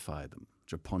Japonify them,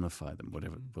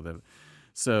 whatever.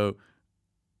 So,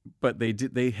 but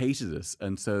they hated us,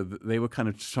 and so they were kind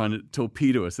of trying to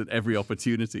torpedo us at every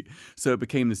opportunity. So it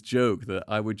became this joke that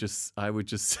I would just try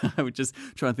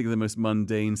and think of the most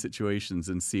mundane situations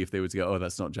and see if they would go, oh,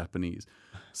 that's not Japanese.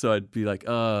 So I'd be like,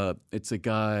 it's a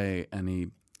guy and he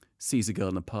sees a girl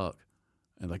in the park,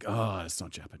 and like, oh, it's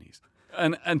not Japanese.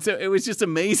 And so it was just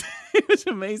amazing. It was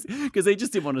amazing because they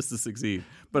just didn't want us to succeed.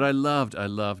 But I loved. What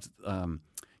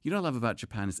I love about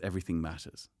Japan is everything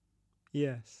matters.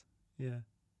 Yes. Yeah.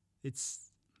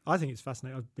 I think it's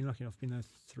fascinating. I've been lucky enough. I've been there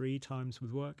 3 times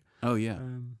with work. Oh yeah.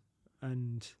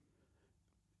 And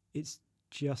it's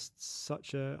just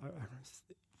such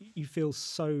you feel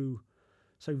so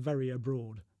very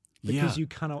abroad because you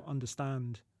cannot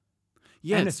understand.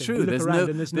 Yeah, anything. it's true. You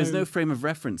look There's no frame of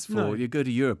reference for. No. You go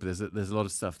to Europe. There's a lot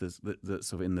of stuff that's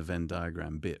sort of in the Venn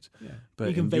diagram bit. Yeah, but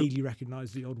you can vaguely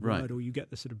recognise the odd Right. word, or you get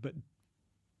the sort of. But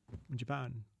in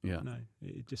Japan, no,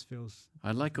 it just feels.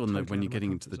 I like totally out when of you're my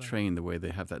getting into comfort the zone. train, the way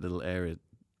they have that little area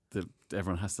that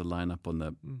everyone has to line up on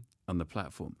the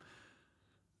platform.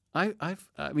 I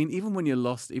mean, even when you're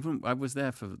lost, even I was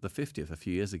there for the 50th a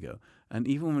few years ago, and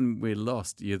even when we're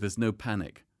lost, there's no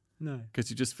panic. No, because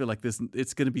you just feel like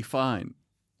it's going to be fine.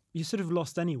 You're sort of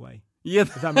lost anyway. Yeah,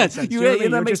 if that makes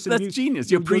sense. That's genius.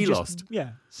 You're pre-lost.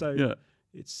 So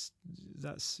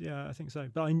I think so.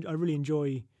 But I really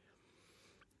enjoy.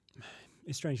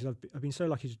 It's strange because I've been so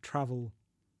lucky to travel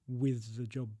with the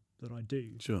job that I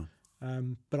do. Sure.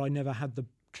 But I never had the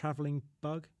travelling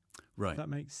bug. Right. That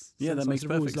makes sense. That makes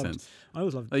perfect sense. I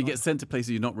always loved. You get sent to places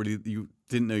you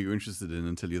didn't know you were interested in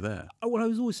until you're there. Well, I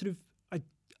was always sort of.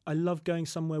 I love going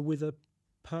somewhere with a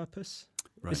purpose.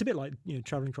 Right. It's a bit like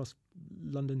travelling across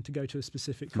London to go to a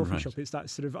specific coffee Right. shop. It's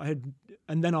that sort of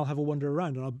and then I'll have a wander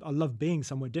around, and I love being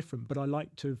somewhere different. But I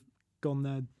like to have gone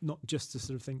there not just to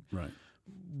sort of think, right,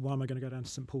 why am I going to go down to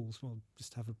St Paul's? Well,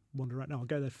 just have a wander around. No, I'll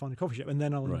go there to find a coffee shop, and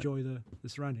then I'll enjoy the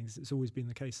surroundings. It's always been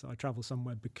the case that I travel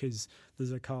somewhere because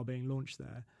there's a car being launched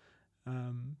there.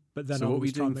 But then so what were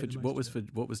you doing what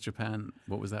was Japan?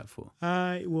 What was that for?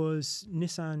 It was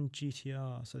Nissan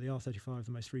GTR, so the R35,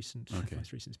 the most recent. Okay.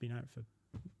 Most recent's been out for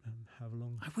however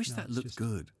long. I wish now. that It's looked just-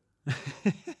 good.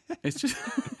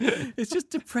 It just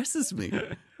depresses me.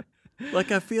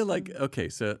 Like I feel like okay,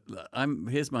 so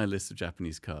here's my list of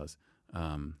Japanese cars.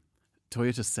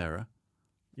 Toyota Serra.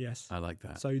 Yes, I like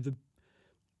that. So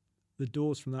the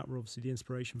doors from that were obviously the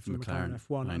inspiration for the McLaren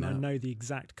F1, and I know the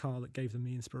exact car that gave them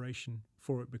the inspiration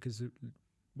for it because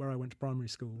where I went to primary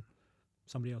school,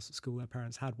 somebody else at school, their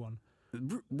parents had one.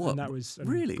 What? And that was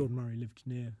really? Gordon Murray lived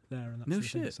near there, and that No sort of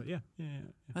shit. Thing. So yeah.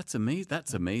 That's amazing.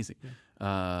 That's amazing.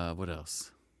 Yeah. What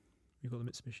else? You've got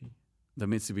the Mitsubishi. The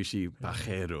Mitsubishi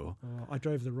Pajero. I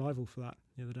drove the rival for that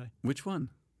the other day. Which one?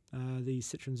 The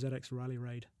Citroen ZX Rally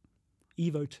Raid,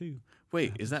 Evo 2.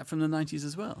 Wait, is that from the 90s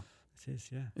as well? It is,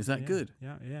 yeah. Is that good?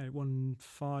 Yeah. It won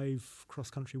 5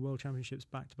 cross-country world championships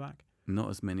back to back. Not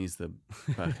as many as the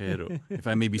Pajero, if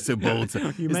I may be so bold.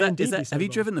 Have you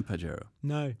driven the Pajero?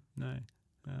 No.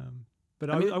 But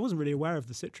I wasn't really aware of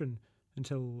the Citroen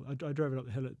until I drove it up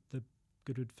the hill at the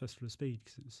Goodwood Festival of Speed.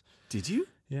 Cause it was, Did you?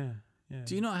 Yeah.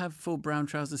 Do you not have full brown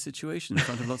trouser situation in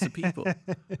front of lots of people?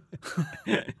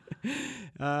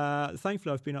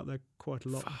 Thankfully, I've been up there quite a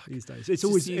lot these days.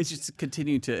 It's just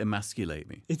continuing to emasculate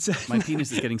me. My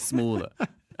penis is getting smaller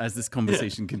as this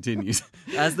conversation continues.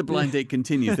 As the blind date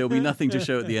continues, there will be nothing to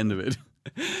show at the end of it.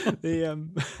 I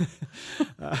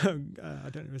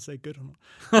don't know if I say good or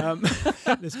not.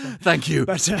 At this point. Thank you.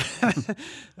 But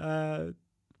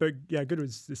yeah,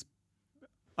 Goodwood's this.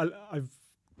 I've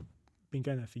been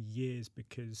going there for years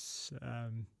because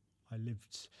I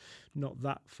lived not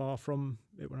that far from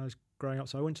it when I was growing up.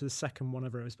 So I went to the second one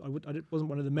ever. I wasn't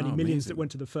one of the many millions that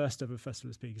went to the first ever Festival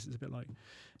of Speed, because it's a bit like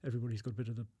everybody's got a bit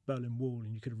of the Berlin Wall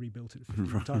and you could have rebuilt it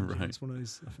 50 times. Right. It's one of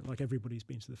those, I feel like everybody's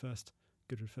been to the first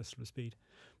Goodwood Festival of Speed.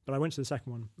 But I went to the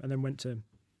second one and then went to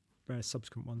various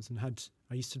subsequent ones, and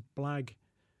I used to blag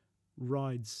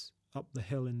rides up the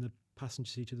hill in the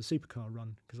passenger seat of the supercar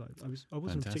run, because I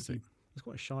wasn't particularly, I was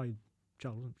quite a shy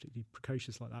child, I wasn't particularly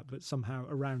precocious like that, but somehow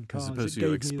around cars, as opposed to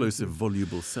your explosive,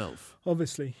 voluble self.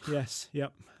 Obviously, yes,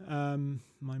 yep.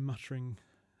 My muttering.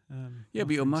 But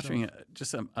your muttering,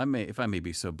 if I may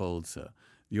be so bold, sir,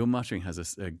 your muttering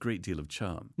has a great deal of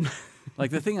charm.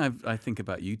 Like the thing I think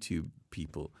about YouTube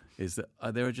people is that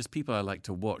there are just people I like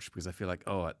to watch because I feel like,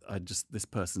 I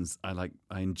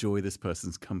enjoy this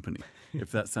person's company.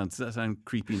 If does that sound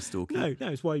creepy and stalky? No,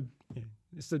 it's why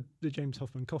it's the James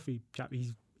Hoffman coffee chap.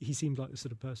 He seems like the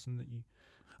sort of person that you.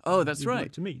 Oh, that's right.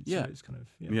 Like to meet. Yeah, so it's kind of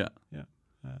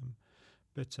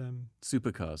but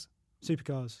supercars,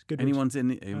 good. Anyone's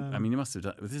in? I mean, you must have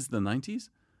done. This is the 90s.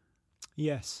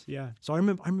 Yes, yeah. So I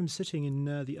remember sitting in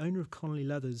the owner of Connolly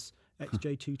Leather's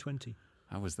XJ220.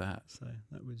 How was that? So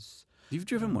that was. You've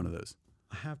driven one of those?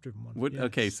 I have driven one. Yes.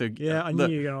 Okay, so I knew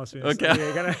you were going to ask me.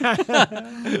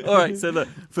 Okay. All right. So look,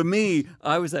 for me,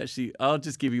 I'll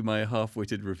just give you my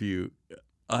half-witted review.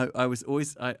 I've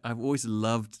always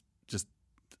loved just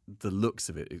the looks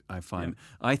of it.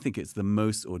 I think it's the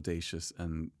most audacious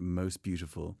and most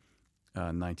beautiful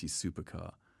 90s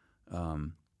supercar.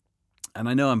 And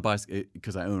I know I'm biased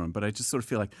because I own one, but I just sort of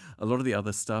feel like a lot of the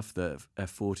other stuff, the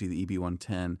F40, the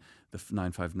EB110, the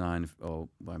 959,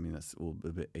 that's all a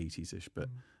bit 80s-ish. But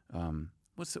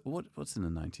what's in the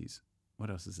 90s? What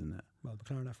else is in there? Well,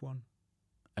 McLaren F1.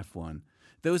 F1.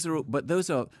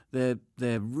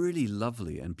 They're really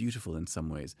lovely and beautiful in some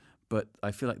ways, but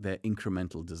I feel like they're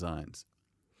incremental designs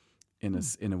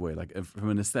in a way, like from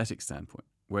an aesthetic standpoint.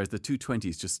 Whereas the 220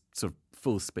 is just sort of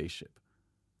full spaceship.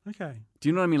 Okay. Do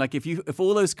you know what I mean? Like if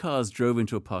all those cars drove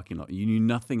into a parking lot, you knew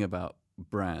nothing about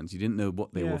brands, you didn't know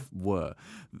what they were.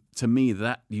 To me,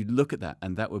 that you'd look at that,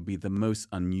 and that would be the most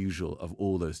unusual of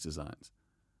all those designs.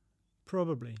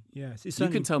 Probably, yes. You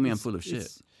can tell me I'm full of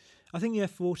shit. I think the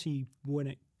F40 when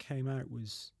it came out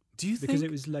was. Do you think? Because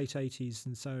it was late 80s,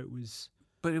 and so it was.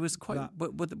 But it was quite.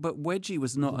 But wedgie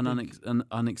was not an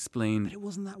unexplained. But it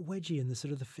wasn't that wedgy in the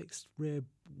sort of the fixed rear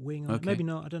wing. Okay. Maybe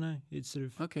not. I don't know. It's sort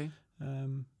of okay.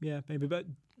 Maybe, but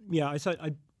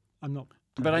I'm not.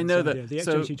 But I know that the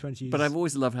XJ220 But I've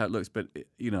always loved how it looks. But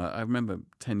I remember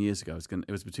 10 years ago,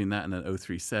 it was between that and an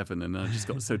 037, and I just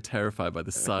got so terrified by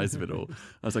the size of it all.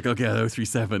 I was like, okay,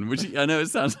 037, which I know it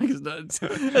sounds like it's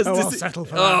not. I'll settle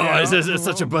for that. It's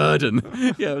such a burden.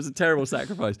 Yeah, it was a terrible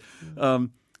sacrifice.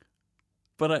 But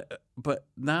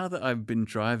now that I've been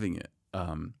driving it,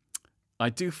 I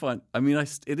do find. I mean,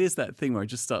 it is that thing where I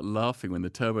just start laughing when the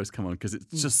turbos come on because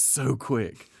it's just so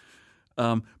quick.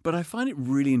 But I find it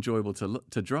really enjoyable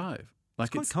to drive.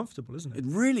 Like it's quite comfortable, isn't it? It's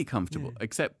really comfortable,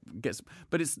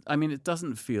 it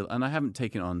doesn't feel, and I haven't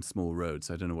taken it on small roads,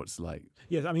 so I don't know what it's like.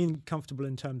 Yeah, I mean, comfortable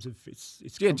in terms of it's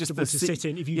comfortable to sit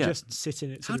in. If you just sit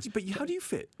in it. How do you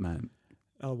fit, man?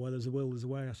 Oh, well, there's a will, there's a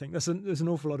way, I think. There's an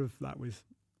awful lot of that with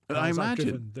I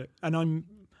imagine. And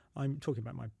I'm talking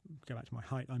about go back to my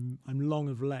height. I'm long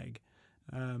of leg,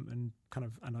 and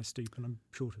I stoop, and I'm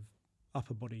short of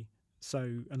upper body. So,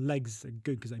 and legs are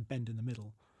good because they bend in the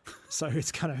middle. So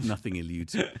it's kind of nothing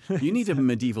eludes you. You need a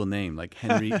medieval name like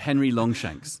Henry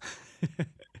Longshanks.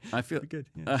 I feel good.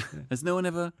 Has no one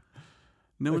ever?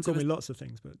 No one's called me lots of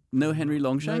things, but no Henry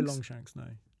Longshanks. No Longshanks, no.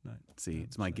 See,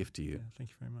 it's my gift to you. Yeah, thank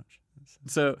you very much.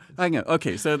 So hang on.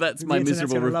 Okay, so that's my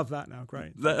miserable. I love that now.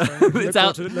 Great. It's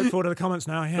out. Look forward to the comments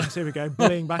now. Yes, here we go.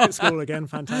 Bullying back at school again.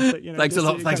 Fantastic. Thanks a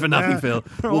lot. Thanks for nothing, Phil.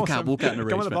 Walk out in a rage.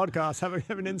 Come on the podcast. Have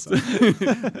an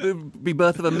insight. Be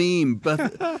birth of a meme.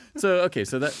 But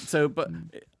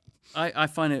I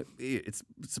find it's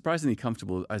surprisingly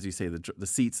comfortable, as you say. The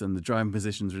seats and the driving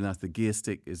positions are nice. The gear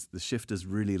stick the shifter's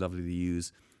really lovely to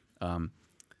use.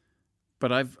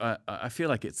 But I feel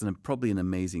like it's probably an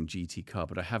amazing GT car,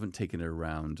 but I haven't taken it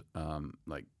around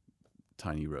like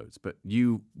tiny roads. But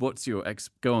what's your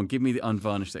go on? Give me the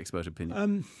unvarnished expert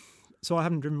opinion. So I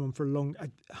haven't driven one for a long.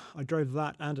 I drove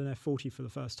that and an F40 for the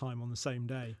first time on the same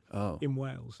day in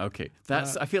Wales. Okay,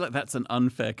 I feel like that's an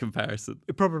unfair comparison.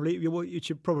 It probably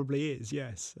is.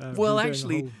 Yes. Well,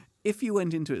 actually, if you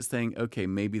went into it saying, okay,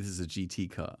 maybe this is a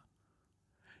GT car.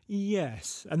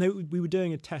 Yes, and we were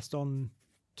doing a test on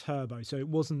turbo, so it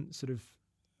wasn't sort of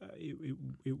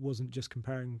it wasn't just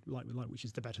comparing like with like, which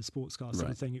is the better sports car sort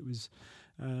of thing. It was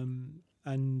and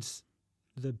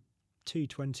the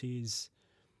 220 is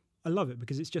I love it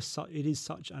because it's just it is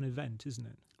such an event, isn't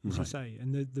it? As you say,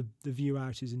 and the view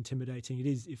out is intimidating.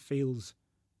 It feels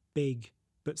big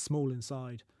but small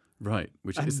inside. Right,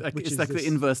 which is like the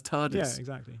inverse TARDIS. Yeah,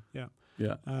 exactly. Yeah.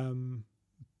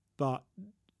 But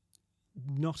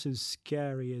not as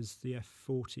scary as the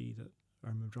F40 that I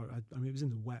remember driving. I mean, it was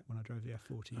in the wet when I drove the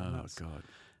F40. Oh God!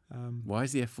 Why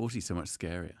is the F40 so much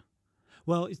scarier?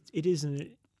 Well, it is, and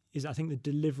it is. I think the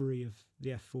delivery of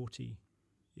the F40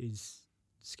 is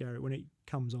scary when it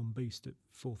comes on boost at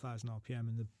 4,000 RPM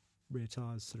and the rear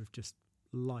tyres sort of just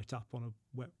light up on a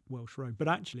wet Welsh road. But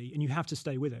actually, and you have to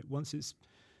stay with it once it's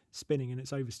spinning and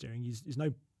it's oversteering. There's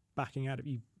no backing out of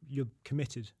you. You're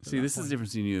committed. See, this is the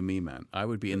difference between you and me, man. I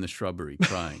would be in the shrubbery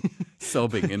crying,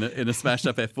 sobbing in a smashed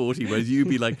up F40, whereas you'd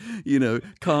be like,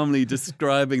 calmly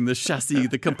describing the chassis,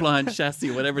 the compliant chassis,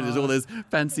 whatever it is, all those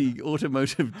fancy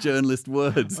automotive journalist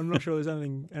words. I'm not sure there's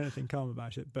anything calm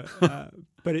about it,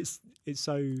 but it's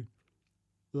so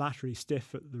laterally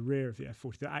stiff at the rear of the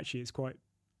F40 that actually it's quite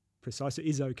precise. It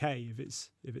is okay if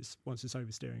it's once it's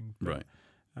oversteering, right,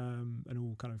 and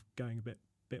all kind of going a bit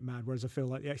mad. Whereas I feel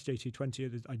like the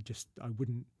XJ220, I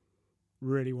wouldn't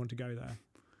really want to go there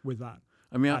with that.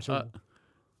 I mean,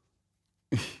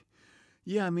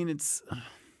 yeah, I mean it's.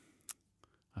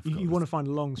 You want to find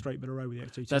a long straight bit of road with the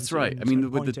XJ220. That's right. I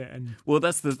mean,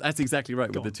 that's exactly right.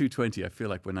 With the 220, I feel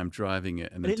like when I'm driving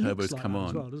it and the turbos come on,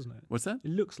 as well, doesn't it? What's that?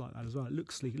 It looks like that as well. It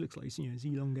looks sleek. It looks like it's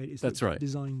elongated. That's right.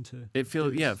 Designed to. It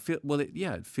feels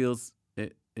it feels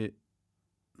it.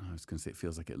 I was going to say it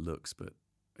feels like it looks, but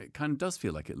it kind of does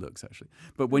feel like it looks actually.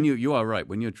 But when you are right,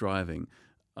 when you're driving,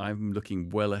 I'm looking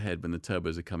well ahead when the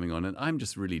turbos are coming on, and I'm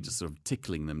just sort of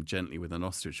tickling them gently with an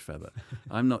ostrich feather.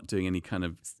 I'm not doing any kind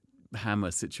of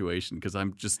hammer situation because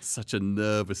I'm just such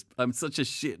a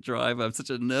shit driver. I'm such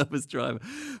a nervous driver.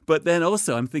 But then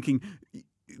also I'm thinking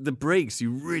the brakes,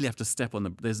 you really have to step on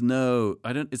them. Is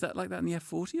that like that in the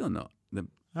F40 or not?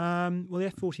 Well,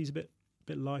 the F40 is a bit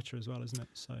lighter as well, isn't it?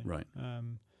 So right.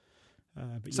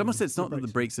 But someone said it's not that the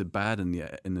brakes are bad in the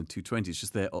 220. It's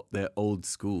just they're old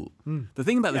school. The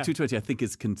thing about the 220 I think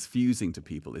is confusing to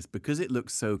people is because it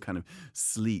looks so kind of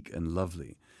sleek and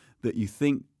lovely that you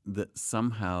think that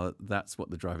somehow that's what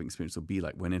the driving experience will be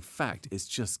like, when in fact it's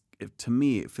just, to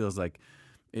me it feels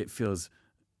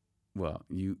well,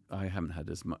 I haven't had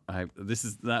as much.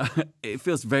 It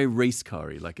feels very race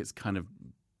car-y, like it's kind of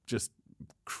just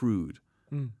crude.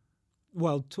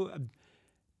 Well,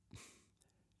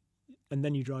 and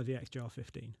then you drive the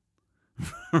XJR15,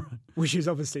 which is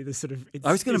obviously the sort of.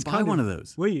 I was going to buy one of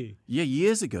those. Were you? Yeah,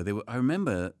 years ago. I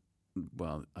remember.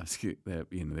 Well, they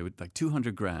were like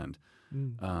 200 grand.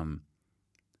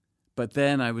 But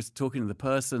then I was talking to the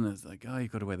person, and it's like, oh,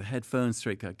 you've got to wear the headphones,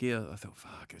 straight cut gear. I thought,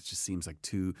 fuck, it just seems like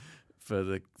too, for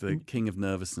the king of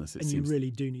nervousness. You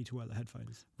really do need to wear the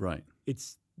headphones. Right.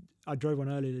 I drove one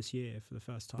earlier this year for the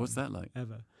first time. What's that like?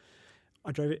 Ever.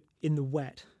 I drove it in the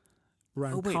wet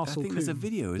around Castle I think Combe. there's a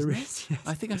video, isn't it? Yes.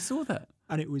 I think I saw that.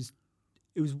 And it was,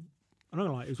 I'm not going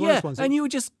to lie, it was one of those ones. And you were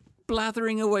just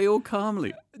blathering away all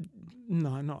calmly.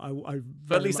 No, not.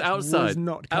 But at least outside. Was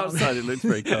not calm. Outside it looked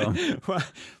very calm. Well,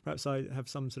 perhaps I have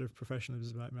some sort of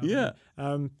professionalism about me. Yeah.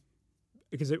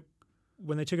 Because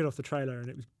when they took it off the trailer and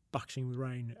it was bucketing with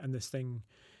rain and this thing,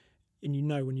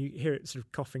 and when you hear it sort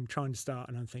of coughing, trying to start,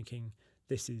 and I'm thinking,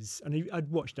 this is, and I'd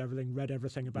watched everything, read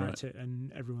everything about it,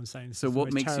 and everyone's saying. So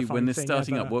what makes you, when it's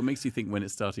starting up? What makes you think when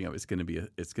it's starting up, it's going to be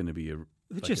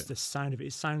the sound of it.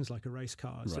 It sounds like a race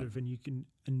car, sort of, and you can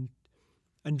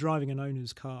and driving an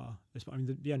owner's car. I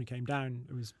mean, the owner came down.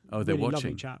 It was they're really watching.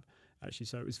 Lovely chap actually,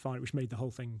 so it was fine, which made the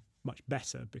whole thing much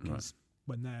better because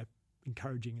when they're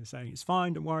encouraging and saying it's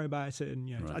fine, don't worry about it,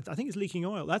 and I think it's leaking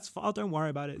oil. That's fine. Don't worry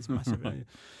about it. It's massive.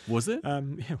 Was it? Yeah,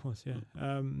 it was. Yeah.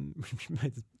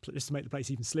 Just to make the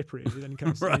place even slipperier, then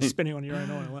kind of spinning on your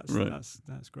own oil.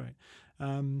 That's great.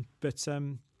 But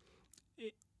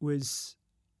it was.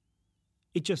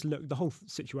 It just looked. The whole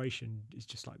situation is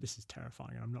just like, this is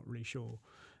terrifying, and I'm not really sure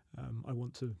I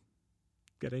want to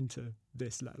get into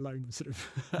this, let alone sort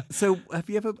of. So have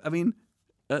you ever? I mean.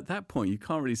 At that point, you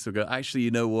can't really sort of go, actually,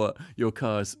 you know what? Your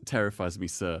car terrifies me,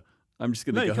 sir. I'm just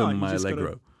going to go home in my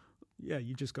Allegro.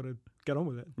 You just got to get on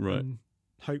with it. Right. And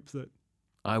hope that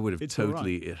I would have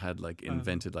it had like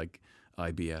invented like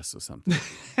IBS or something.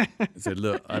 Said,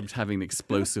 look, I'm having an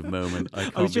explosive moment.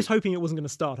 I was just hoping it wasn't going to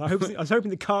start. I was hoping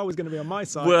the car was going to be on my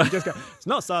side. Well, just go, it's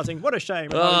not starting. What a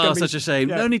shame. Such a shame.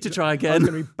 No need to try again. I was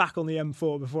going to be back on the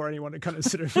M4 before anyone had kind of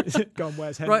sort of gone,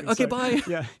 where's Henry? Right, okay, bye.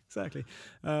 Yeah, exactly.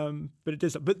 But it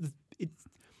did. But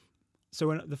so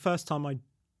when the first time I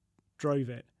drove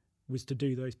it was to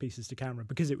do those pieces to camera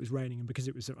because it was raining and because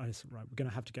it was, I said, right, we're going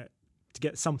to have to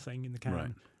get something in the camera.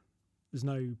 Right. there's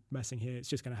no messing here. It's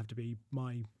just going to have to be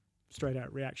my straight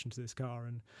out reaction to this car,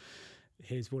 and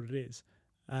here's what it is.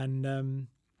 And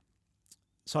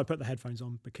so I put the headphones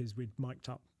on because we'd mic'd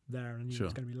up there and I knew it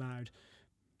was going to be loud.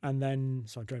 And then,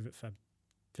 so I drove it for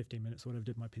 15 minutes or whatever,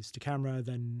 did my piece to camera.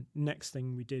 Then next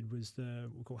thing we did was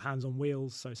what we call hands on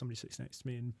wheels. So somebody sits next to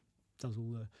me and does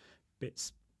all the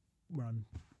bits where I'm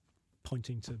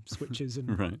pointing to switches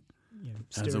and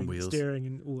steering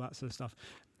and all that sort of stuff.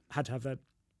 Had to have the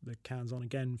cans on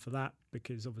again for that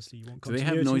because obviously you want continuity.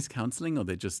 Do they have noise cancelling, or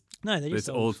they just it's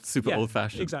all super old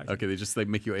fashioned? Exactly. Okay, they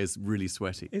make your ears really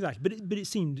sweaty. Exactly, but it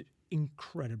seemed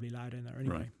incredibly loud in there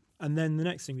anyway. Right. And then the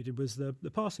next thing we did was the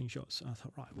passing shots. And I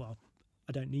thought, right, well,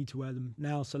 I don't need to wear them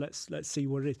now, so let's see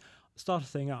what it is. Start a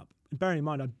thing up. And bearing in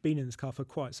mind, I'd been in this car for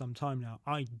quite some time now.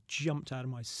 I jumped out of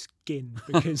my skin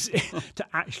because to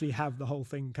actually have the whole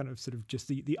thing kind of sort of just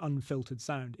the unfiltered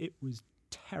sound, it was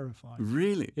terrifying.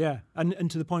 Really? Yeah. And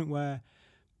to the point where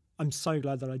I'm so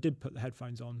glad that I did put the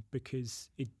headphones on because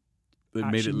it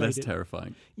made it less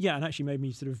terrifying. Yeah, and actually made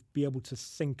me sort of be able to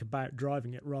think about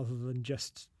driving it rather than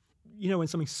just, when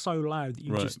something's so loud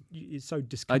that it's so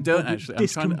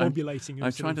discombobulating.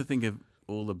 I'm trying to think of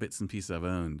all the bits and pieces I've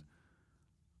owned.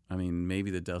 I mean,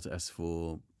 maybe the Delta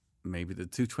S4, maybe the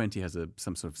 220 has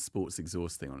some sort of sports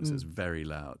exhaust thing on it, so it's very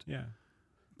loud. Yeah.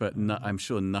 But I'm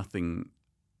sure nothing...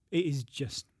 It is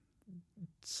just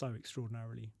so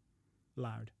extraordinarily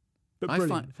loud. But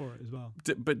brilliant for it as well.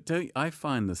 I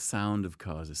find the sound of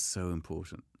cars is so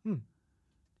important.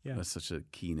 Yeah. That's such a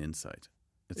keen insight.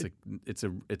 It's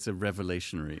a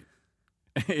revelationary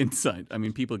insight. I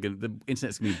mean, the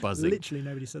internet's gonna be buzzing. Literally,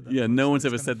 nobody said that. Yeah, no one's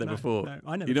ever said that before. No,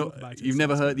 I never thought about it. You've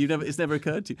never heard. It's never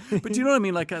occurred to you. But do you know what I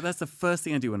mean? Like that's the first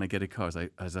thing I do when I get a car. Is I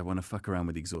want to fuck around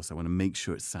with the exhaust. I want to make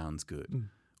sure it sounds good.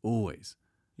 Always.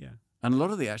 Yeah. And a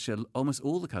lot of almost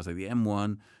all the cars, like the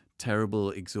M1, terrible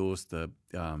exhaust. Because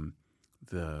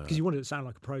you want it to sound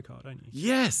like a pro car, don't you?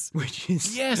 Yes. Which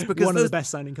is because one of the best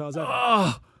sounding cars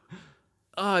ever.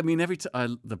 I mean, every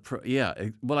time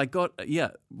when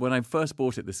I first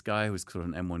bought it, this guy who was sort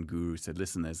of an M1 guru said,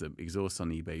 "Listen, there's an exhaust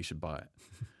on eBay. You should buy it."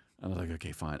 And I was like,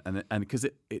 "Okay, fine." And because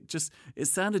it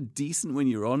sounded decent when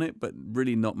you're on it, but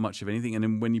really not much of anything. And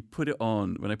then when you put it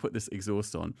on, when I put this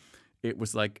exhaust on, it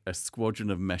was like a squadron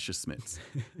of Messerschmitts.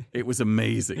 It was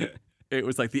amazing. It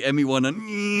was like the ME1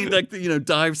 and like the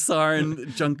dive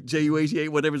siren, junk Ju-88,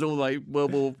 whatever's all like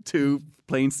World War II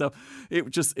plane stuff.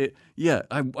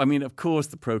 I mean, of course,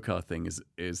 the pro car thing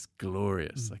is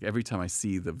glorious. Like every time I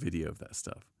see the video of that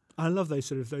stuff. I love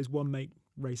those one make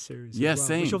race series. Yeah, as well,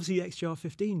 same. Which obviously the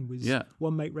XJR15 was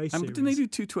one make race series. Didn't they do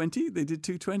 220? They did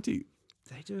 220.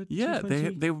 They did. Yeah,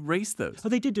 220? they raced those. Oh,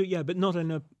 they did do it. Yeah, but not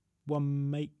in a one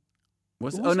make.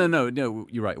 No,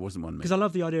 you're right. It wasn't one make. Because I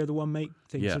love the idea of the one make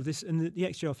thing. Yeah. So this and the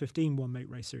XJR15 one make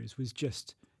race series was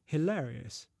just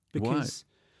hilarious because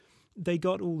they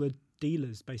got all the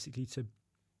dealers basically to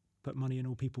put money in,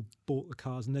 or people bought the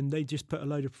cars, and then they just put a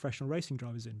load of professional racing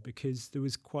drivers in because there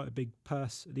was quite a big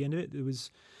purse at the end of it. There was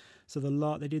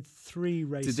they did 3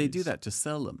 races. Did they do that to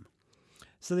sell them?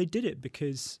 So they did it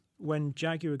because when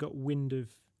Jaguar got wind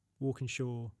of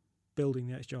Walkinshaw building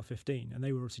the XJR15, and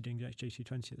they were obviously doing the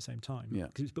XJ220 at the same time,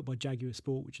 because it was built by Jaguar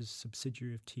Sport, which is a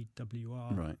subsidiary of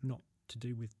TWR, not to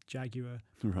do with Jaguar.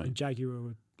 Right. And Jaguar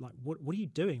were like, "What are you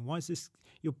doing? Why is this?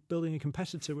 You're building a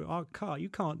competitor with our car. You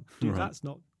can't do that's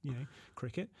not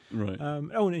cricket." Right.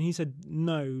 And he said,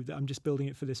 "No, that I'm just building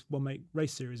it for this one make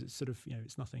race series. It's sort of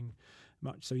it's nothing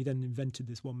much." So he then invented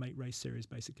this one make race series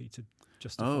basically to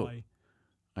justify.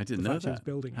 I didn't know that. He was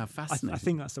building How fascinating! I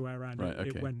think that's the way around it. Okay.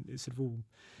 It went. It's sort of all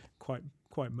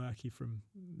quite murky from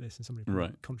this, and somebody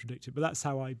contradicted. But that's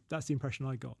the impression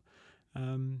I got.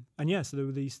 So there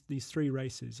were these 3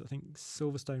 races. I think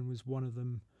Silverstone was one of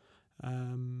them.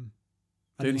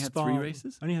 They only had 3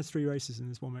 races? Only had 3 races in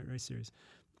this one make race series,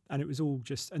 and it was all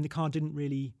just. And the car didn't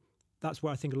really. That's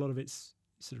where I think a lot of its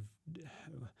sort of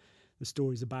the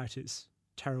stories about its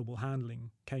terrible handling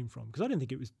came from, because I didn't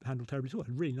think it was handled terribly at all. It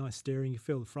had really nice steering. You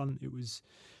feel the front. It was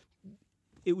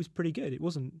pretty good. It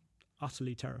wasn't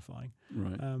utterly terrifying.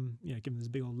 Right. Given there's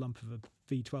a big old lump of a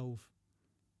V12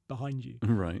 behind you.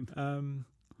 Right.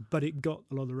 But it got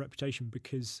a lot of the reputation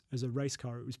because as a race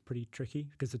car, it was pretty tricky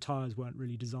because the tyres weren't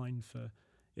really designed for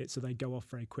it, so they go off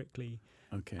very quickly.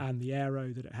 Okay. And the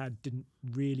aero that it had didn't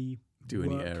really do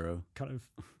any aero. Kind of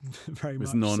very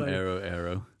much. It was non-aero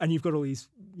aero. And you've got all these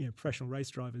professional race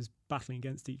drivers battling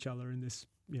against each other in this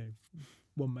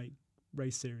one make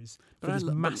race series. But as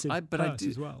well.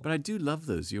 But I do love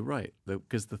those. You're right,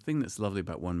 because the thing that's lovely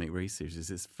about one make race series is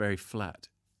it's very flat.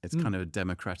 It's kind of a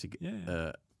democratic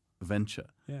venture.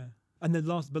 Yeah. And the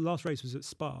last race was at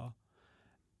Spa,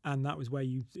 and that was where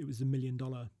it was the $1 million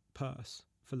purse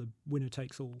for the winner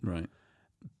takes all. Right.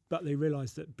 But they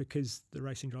realised that because the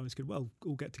racing drivers could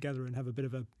all get together and have a bit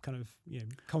of a kind of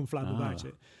conflab about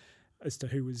it as to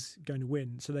who was going to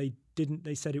win. So they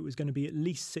said it was going to be at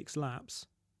least 6 laps,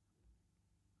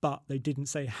 but they didn't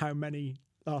say how many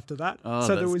after that.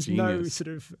 So there was no sort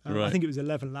of I think it was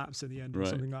 11 laps in the end or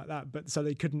something like that. But so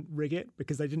they couldn't rig it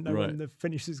because they didn't know when the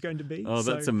finish was going to be. Oh,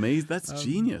 that's amazing. That's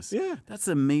genius. Yeah. That's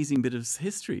an amazing bit of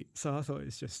history. So I thought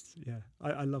it's just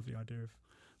I love the idea of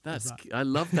that. I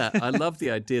love that. I love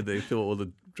the idea that they thought all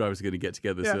the drivers were going to get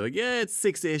together. So like, it's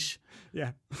 6-ish.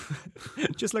 Yeah.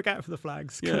 Just look out for the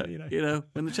flags. Yeah.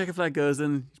 When the checker flag goes,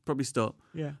 then you probably stop.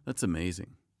 Yeah. That's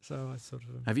amazing. So I sort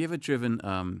of. Have you ever driven?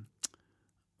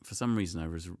 For some reason, I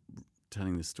was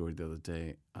telling this story the other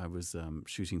day. I was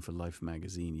shooting for Life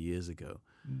magazine years ago,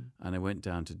 and I went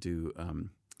down to do.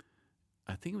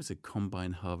 I think it was a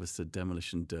combine harvester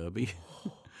demolition derby.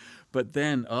 But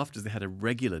then after they had a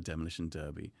regular demolition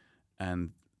derby,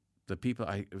 and the people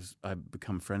I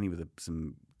become friendly with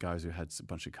some guys who had a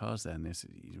bunch of cars there, and they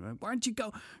said, "Why don't you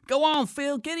go on,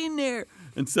 Phil, get in there?"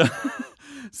 And so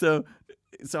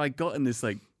I got in this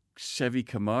like Chevy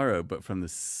Camaro, but from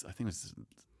this I think it was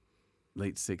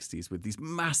late '60s with these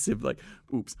massive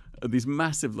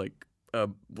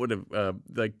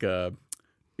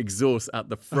exhaust at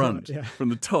the front from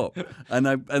the top, and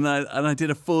I did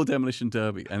a full demolition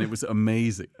derby, and it was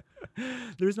amazing.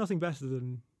 There is nothing better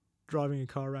than driving a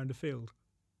car around a field.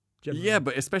 Generally. Yeah,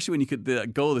 but especially when the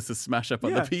goal is to smash up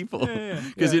other people. Yeah,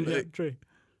 true.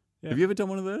 Yeah. Have you ever done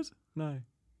one of those? No,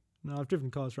 I've driven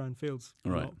cars around fields a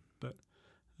lot, but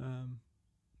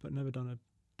never done a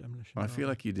demolition. I feel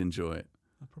like you'd enjoy it.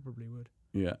 I probably would.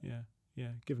 Yeah.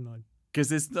 Given I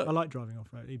like driving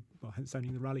off-road. Well, hence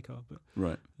owning the rally car, but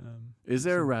right. Is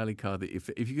there a rally car that if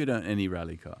you could own any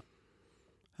rally car?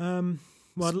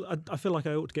 Well, I feel like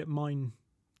I ought to get mine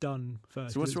done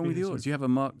first. So what's wrong with yours? You have a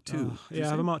Mark II. I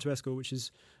have a Mark II Escort, which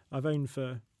I've owned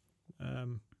for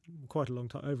quite a long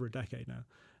time, over a decade now,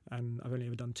 and I've only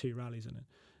ever done 2 rallies in it.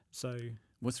 So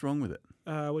what's wrong with it?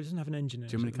 Well, it doesn't have an engine in it.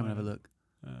 Do you want me to come and have a look?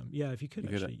 Yeah, if you could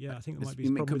actually. Yeah, I think it might be.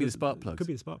 It could be the spark plugs. Could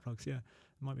be the spark plugs. Yeah,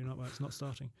 it might be not where it's not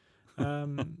starting.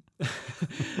 So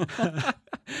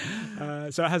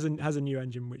it has a new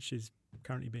engine which is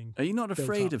currently being. Are you not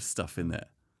afraid of stuff in there?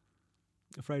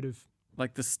 Afraid of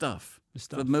like the stuff,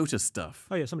 the motor stuff.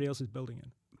 Oh yeah, somebody else is building it.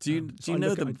 Do you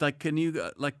know them? Like, can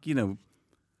you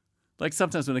like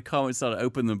sometimes when a car would start to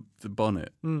open the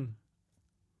bonnet.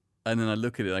 And then I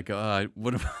look at it, I go,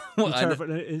 what am I?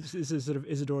 It's a sort of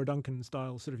Isadora Duncan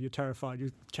style, sort of you're terrified,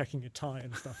 you're checking your tyre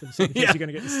and stuff, and so you're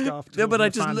going to get scuffed. Yeah, but I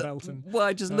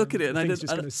just look at it, and I just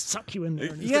going to suck you in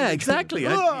there. Yeah, exactly.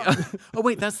 Oh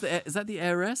wait, is that the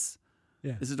heiress?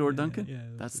 Yeah, Isadora Duncan. Yeah,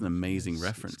 that's an amazing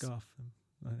reference. Scarf.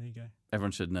 There you go.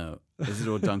 Everyone should know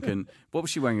Isadora Duncan. What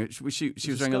was she wearing? She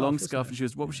was wearing a long scarf, and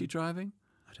what was she driving?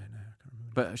 I don't know. I can't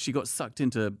remember. But she got sucked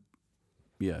into.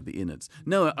 Yeah, the innards.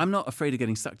 No, I'm not afraid of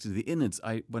getting sucked into the innards.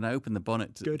 When I open the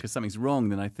bonnet because something's wrong,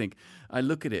 then I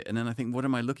look at it and then I think, what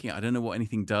am I looking at? I don't know what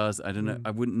anything does. I don't know. I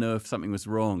wouldn't know if something was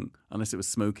wrong unless it was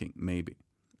smoking, maybe.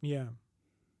 Yeah.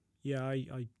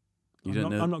 I'm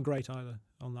not great either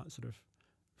on that sort of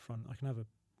front. I can have a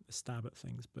stab at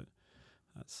things, but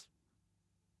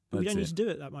we don't need to do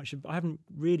it that much. I haven't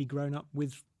really grown up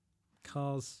with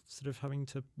cars sort of having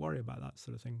to worry about that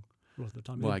sort of thing a lot of the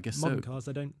time. Well, I guess modern cars,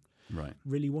 they don't. Right.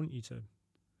 Really want you to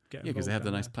get involved. Yeah, because they have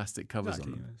the nice plastic covers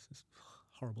on them. It's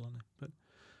horrible, aren't they?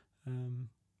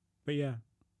 But yeah,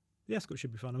 the Escort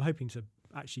should be fun. I'm hoping to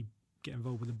actually get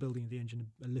involved with the building of the engine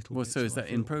a little bit. Well, so is that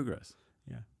in progress?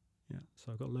 Yeah.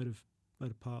 So I've got a load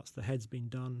of parts. The head's been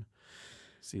done.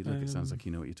 See, look, it sounds like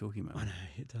you know what you're talking about. I know,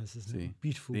 it does, doesn't it?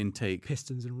 Beautiful the intake.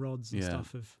 Pistons and rods and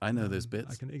stuff. I know those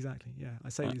bits. Exactly, yeah. I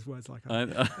say these words like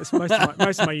most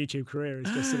of my YouTube career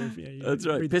is just sort of, that's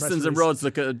right. Pistons and rods,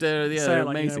 look at there, say it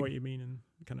like amazing. you know what you mean and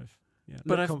kind of,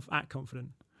 but act confident.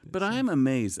 But I am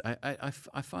amazed. I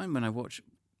find when I watch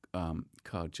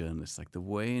car journalists, like the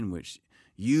way in which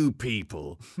you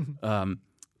people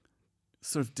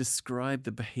sort of describe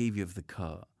the behavior of the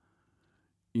car,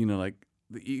 like,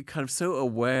 you're kind of so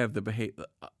aware of the behavior.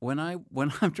 When I'm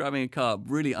driving a car,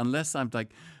 really, unless I've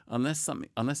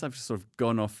sort of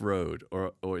gone off road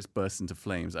or it's burst into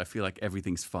flames, I feel like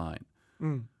everything's fine.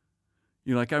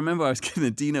 Like I remember I was getting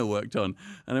the Dino worked on,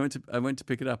 and I went to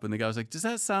pick it up, and the guy was like, "Does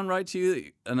that sound right to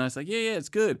you?" And I was like, "Yeah, it's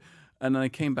good." And then I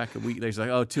came back a week later, like,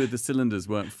 "Oh, 2 of the cylinders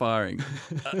weren't firing,"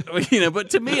 But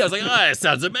to me, I was like, "Oh, it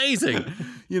sounds amazing,"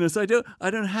 So I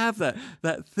don't have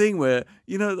that thing where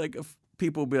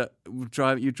people will be like,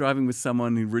 you're driving with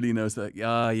someone who really knows that.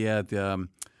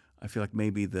 I feel like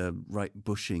maybe the right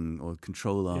bushing or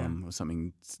control arm or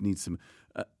something needs some.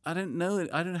 I don't know.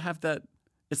 I don't have that.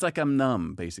 It's like I'm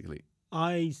numb, basically.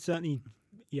 I certainly,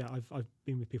 I've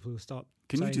been with people who start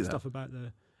saying stuff about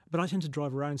but I tend to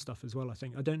drive around stuff as well. I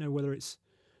think I don't know whether it's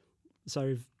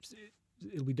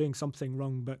it'll be doing something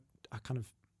wrong, but I kind of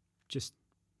just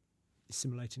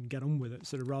assimilate and get on with it,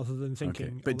 sort of, rather than thinking.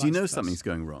 Okay. But do you know something's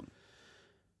going wrong?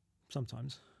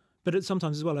 Sometimes, but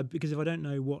sometimes as well, because if I don't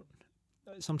know what,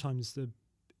 sometimes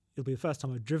it'll be the first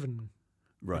time I've driven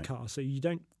a car, so you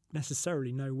don't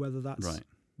necessarily know whether that's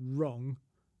wrong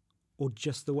or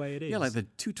just the way it is. Yeah, like the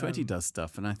 220 does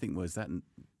stuff, and I think, was that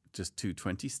just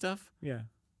 220 stuff? Yeah.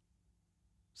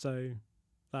 So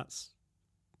that's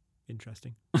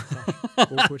interesting.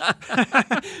 Awkward.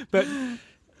 But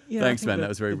yeah, thanks, man. That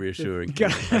was very reassuring.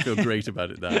 I feel great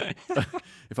about it now.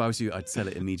 If I was you, I'd sell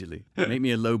it immediately. Make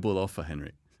me a lowball offer,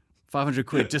 Henry. 500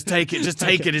 quid. Just take it. Just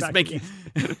take it.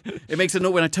 It makes a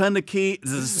noise when I turn the key.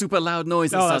 There's a super loud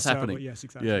noise that starts happening. Yes,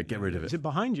 exactly. Yeah, get rid of it. Is it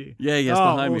behind you? Yeah, it's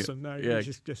behind me. Awesome. No, yeah,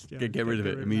 just get rid of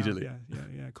it immediately.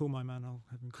 Yeah. Call my man. I'll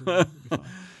have him call. It'll be fine.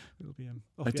 It'll be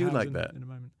off I your do like in, that. In a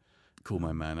moment. Call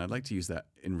my man. I'd like to use that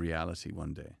in reality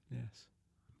one day. Yes.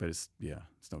 But it's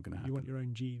not going to happen. You want your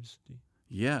own Jeeves, do you?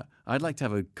 Yeah, I'd like to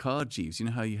have a car Jeeves. You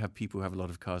know how you have people who have a lot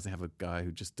of cars, they have a guy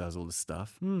who just does all the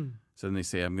stuff? Mm. So then they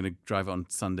say, I'm going to drive it on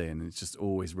Sunday, and it's just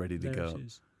always ready to go. It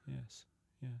is. Yes.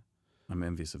 Yeah. I'm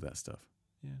envious of that stuff.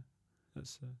 Yeah.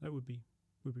 That would be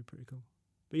pretty cool.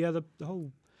 But yeah, the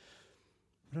whole,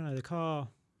 I don't know, the car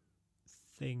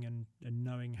thing and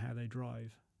knowing how they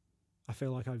drive, I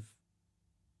feel like I've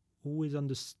always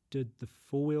understood the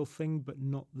four-wheel thing, but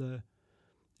not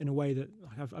in a way that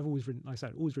I've always ridden, like I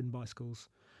said, always ridden bicycles,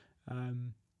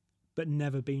 but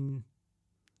never been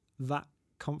that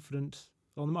confident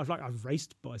on them. I've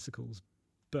raced bicycles,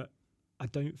 but I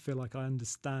don't feel like I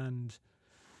understand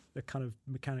the kind of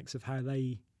mechanics of how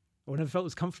they, or I never felt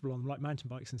as comfortable on them, like mountain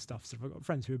bikes and stuff. So I've got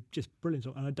friends who are just brilliant,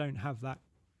 and I don't have that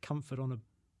comfort on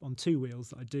two wheels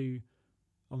that I do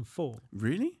on four.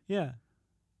 Really? Yeah.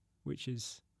 Which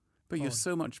is But odd. You're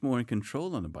so much more in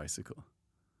control on a bicycle.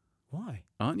 Why?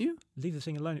 Aren't you? Leave the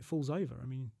thing alone, it falls over. I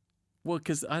mean... Well,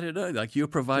 because, I don't know, like you're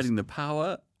providing the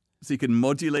power so you can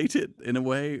modulate it in a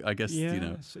way, I guess, yeah, you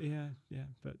know.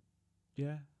 But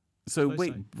yeah. So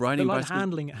wait, riding but like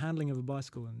bicycle... handling of a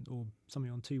bicycle or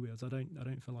something on two wheels, I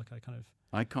don't feel like I kind of...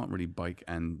 I can't really bike,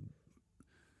 and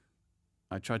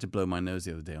I tried to blow my nose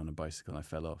the other day on a bicycle and I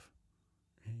fell off.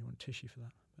 Yeah, you want tissue for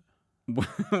that.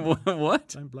 What?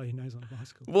 Don't blow your nose on a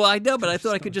bicycle. Well, I know, but I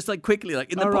thought I could just like quickly,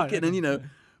 like in the pocket, and you know... Yeah.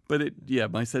 But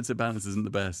my sense of balance isn't the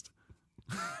best.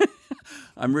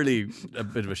 I'm really a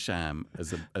bit of a sham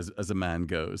as a man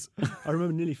goes. I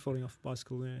remember nearly falling off a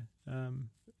bicycle there.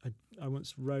 I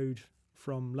once rode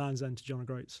from Land's End to John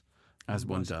O'Groats. As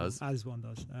one does. Why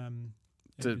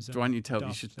don't you tell?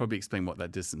 You should probably explain what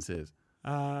that distance is.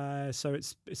 So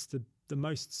it's the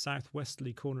most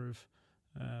southwesterly corner of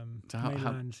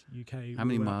mainland UK. How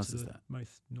many miles is that?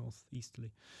 Most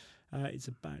northeasterly. It's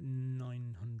about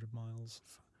 900 miles.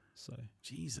 So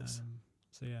Jesus.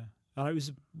 So yeah,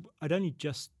 I'd only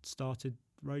just started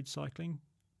road cycling,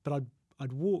 but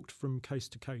I'd walked from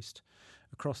coast to coast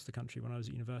across the country when I was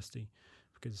at university,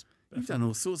 because you've done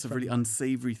all sorts of really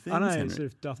unsavoury things. I know, Henry. sort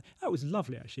of daft. That was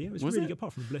lovely actually. It was really good,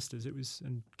 apart from the blisters. It was,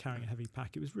 and carrying a heavy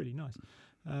pack. It was really nice.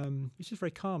 It's just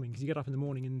very calming because you get up in the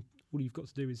morning and all you've got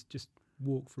to do is just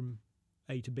walk from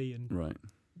A to B, and right.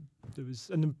 There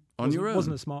was on your own.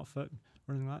 Wasn't a smartphone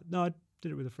or anything like that. No, I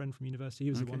did it with a friend from university.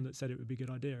 He was the one that said it would be a good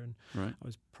idea, and I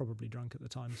was probably drunk at the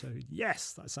time. So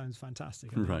yes, that sounds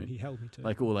fantastic. And right. He held me to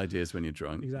like all ideas when you're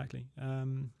drunk. Exactly.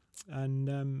 It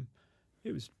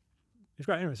was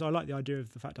great. Anyway, so I liked the idea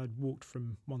of the fact I'd walked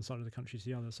from one side of the country to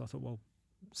the other. So I thought, well,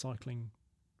 cycling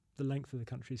the length of the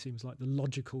country seems like the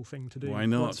logical thing to do. Why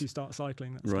not? Once you start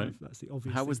cycling, that's the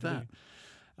obvious. How thing was to that?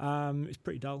 Do. It's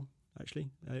pretty dull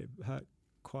actually. It hurt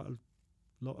quite a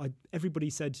lot. Everybody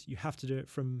said you have to do it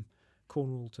from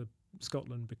Cornwall to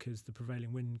Scotland because the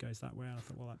prevailing wind goes that way. And I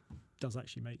thought, well, that does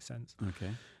actually make sense.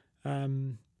 Okay.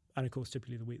 And of course,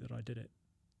 typically the week that I did it,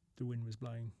 the wind was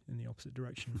blowing in the opposite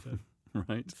direction for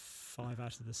right. 5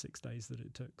 out of the 6 days that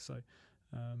it took. So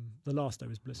the last day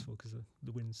was blissful because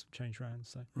the winds changed around.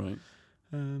 So right.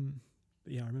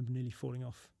 But yeah, I remember nearly falling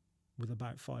off with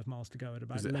about 5 miles to go at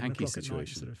about 11 hanky o'clock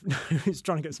situation? at night. Sort of, it's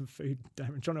trying to get some food down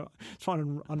and trying to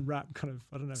unwrap kind of,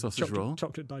 I don't know, sausage roll,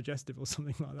 chocolate digestive or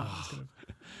something like that.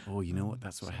 Oh, you know what?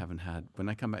 That's what I haven't had. When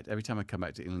I come back, every time I come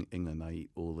back to England, I eat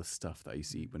all the stuff that I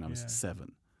used to eat when I was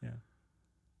 7. Yeah.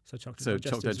 So chocolate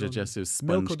digestives, sponge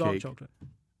milk or dark cake, chocolate.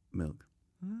 Milk.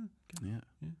 Okay.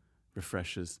 Yeah.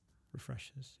 Refreshers.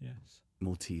 Yes.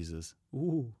 Maltesers.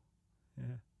 Ooh,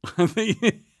 yeah. I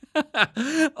think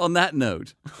on that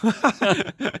note,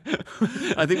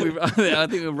 I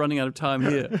think we're running out of time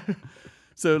here.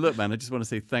 So look, man, I just want to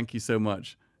say thank you so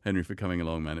much, Henry, for coming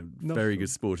along, man. Very good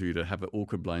sport of you to have an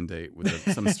awkward blind date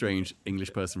with some strange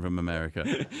English person from America.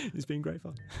 It's been great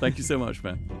fun. Thank you so much,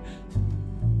 man.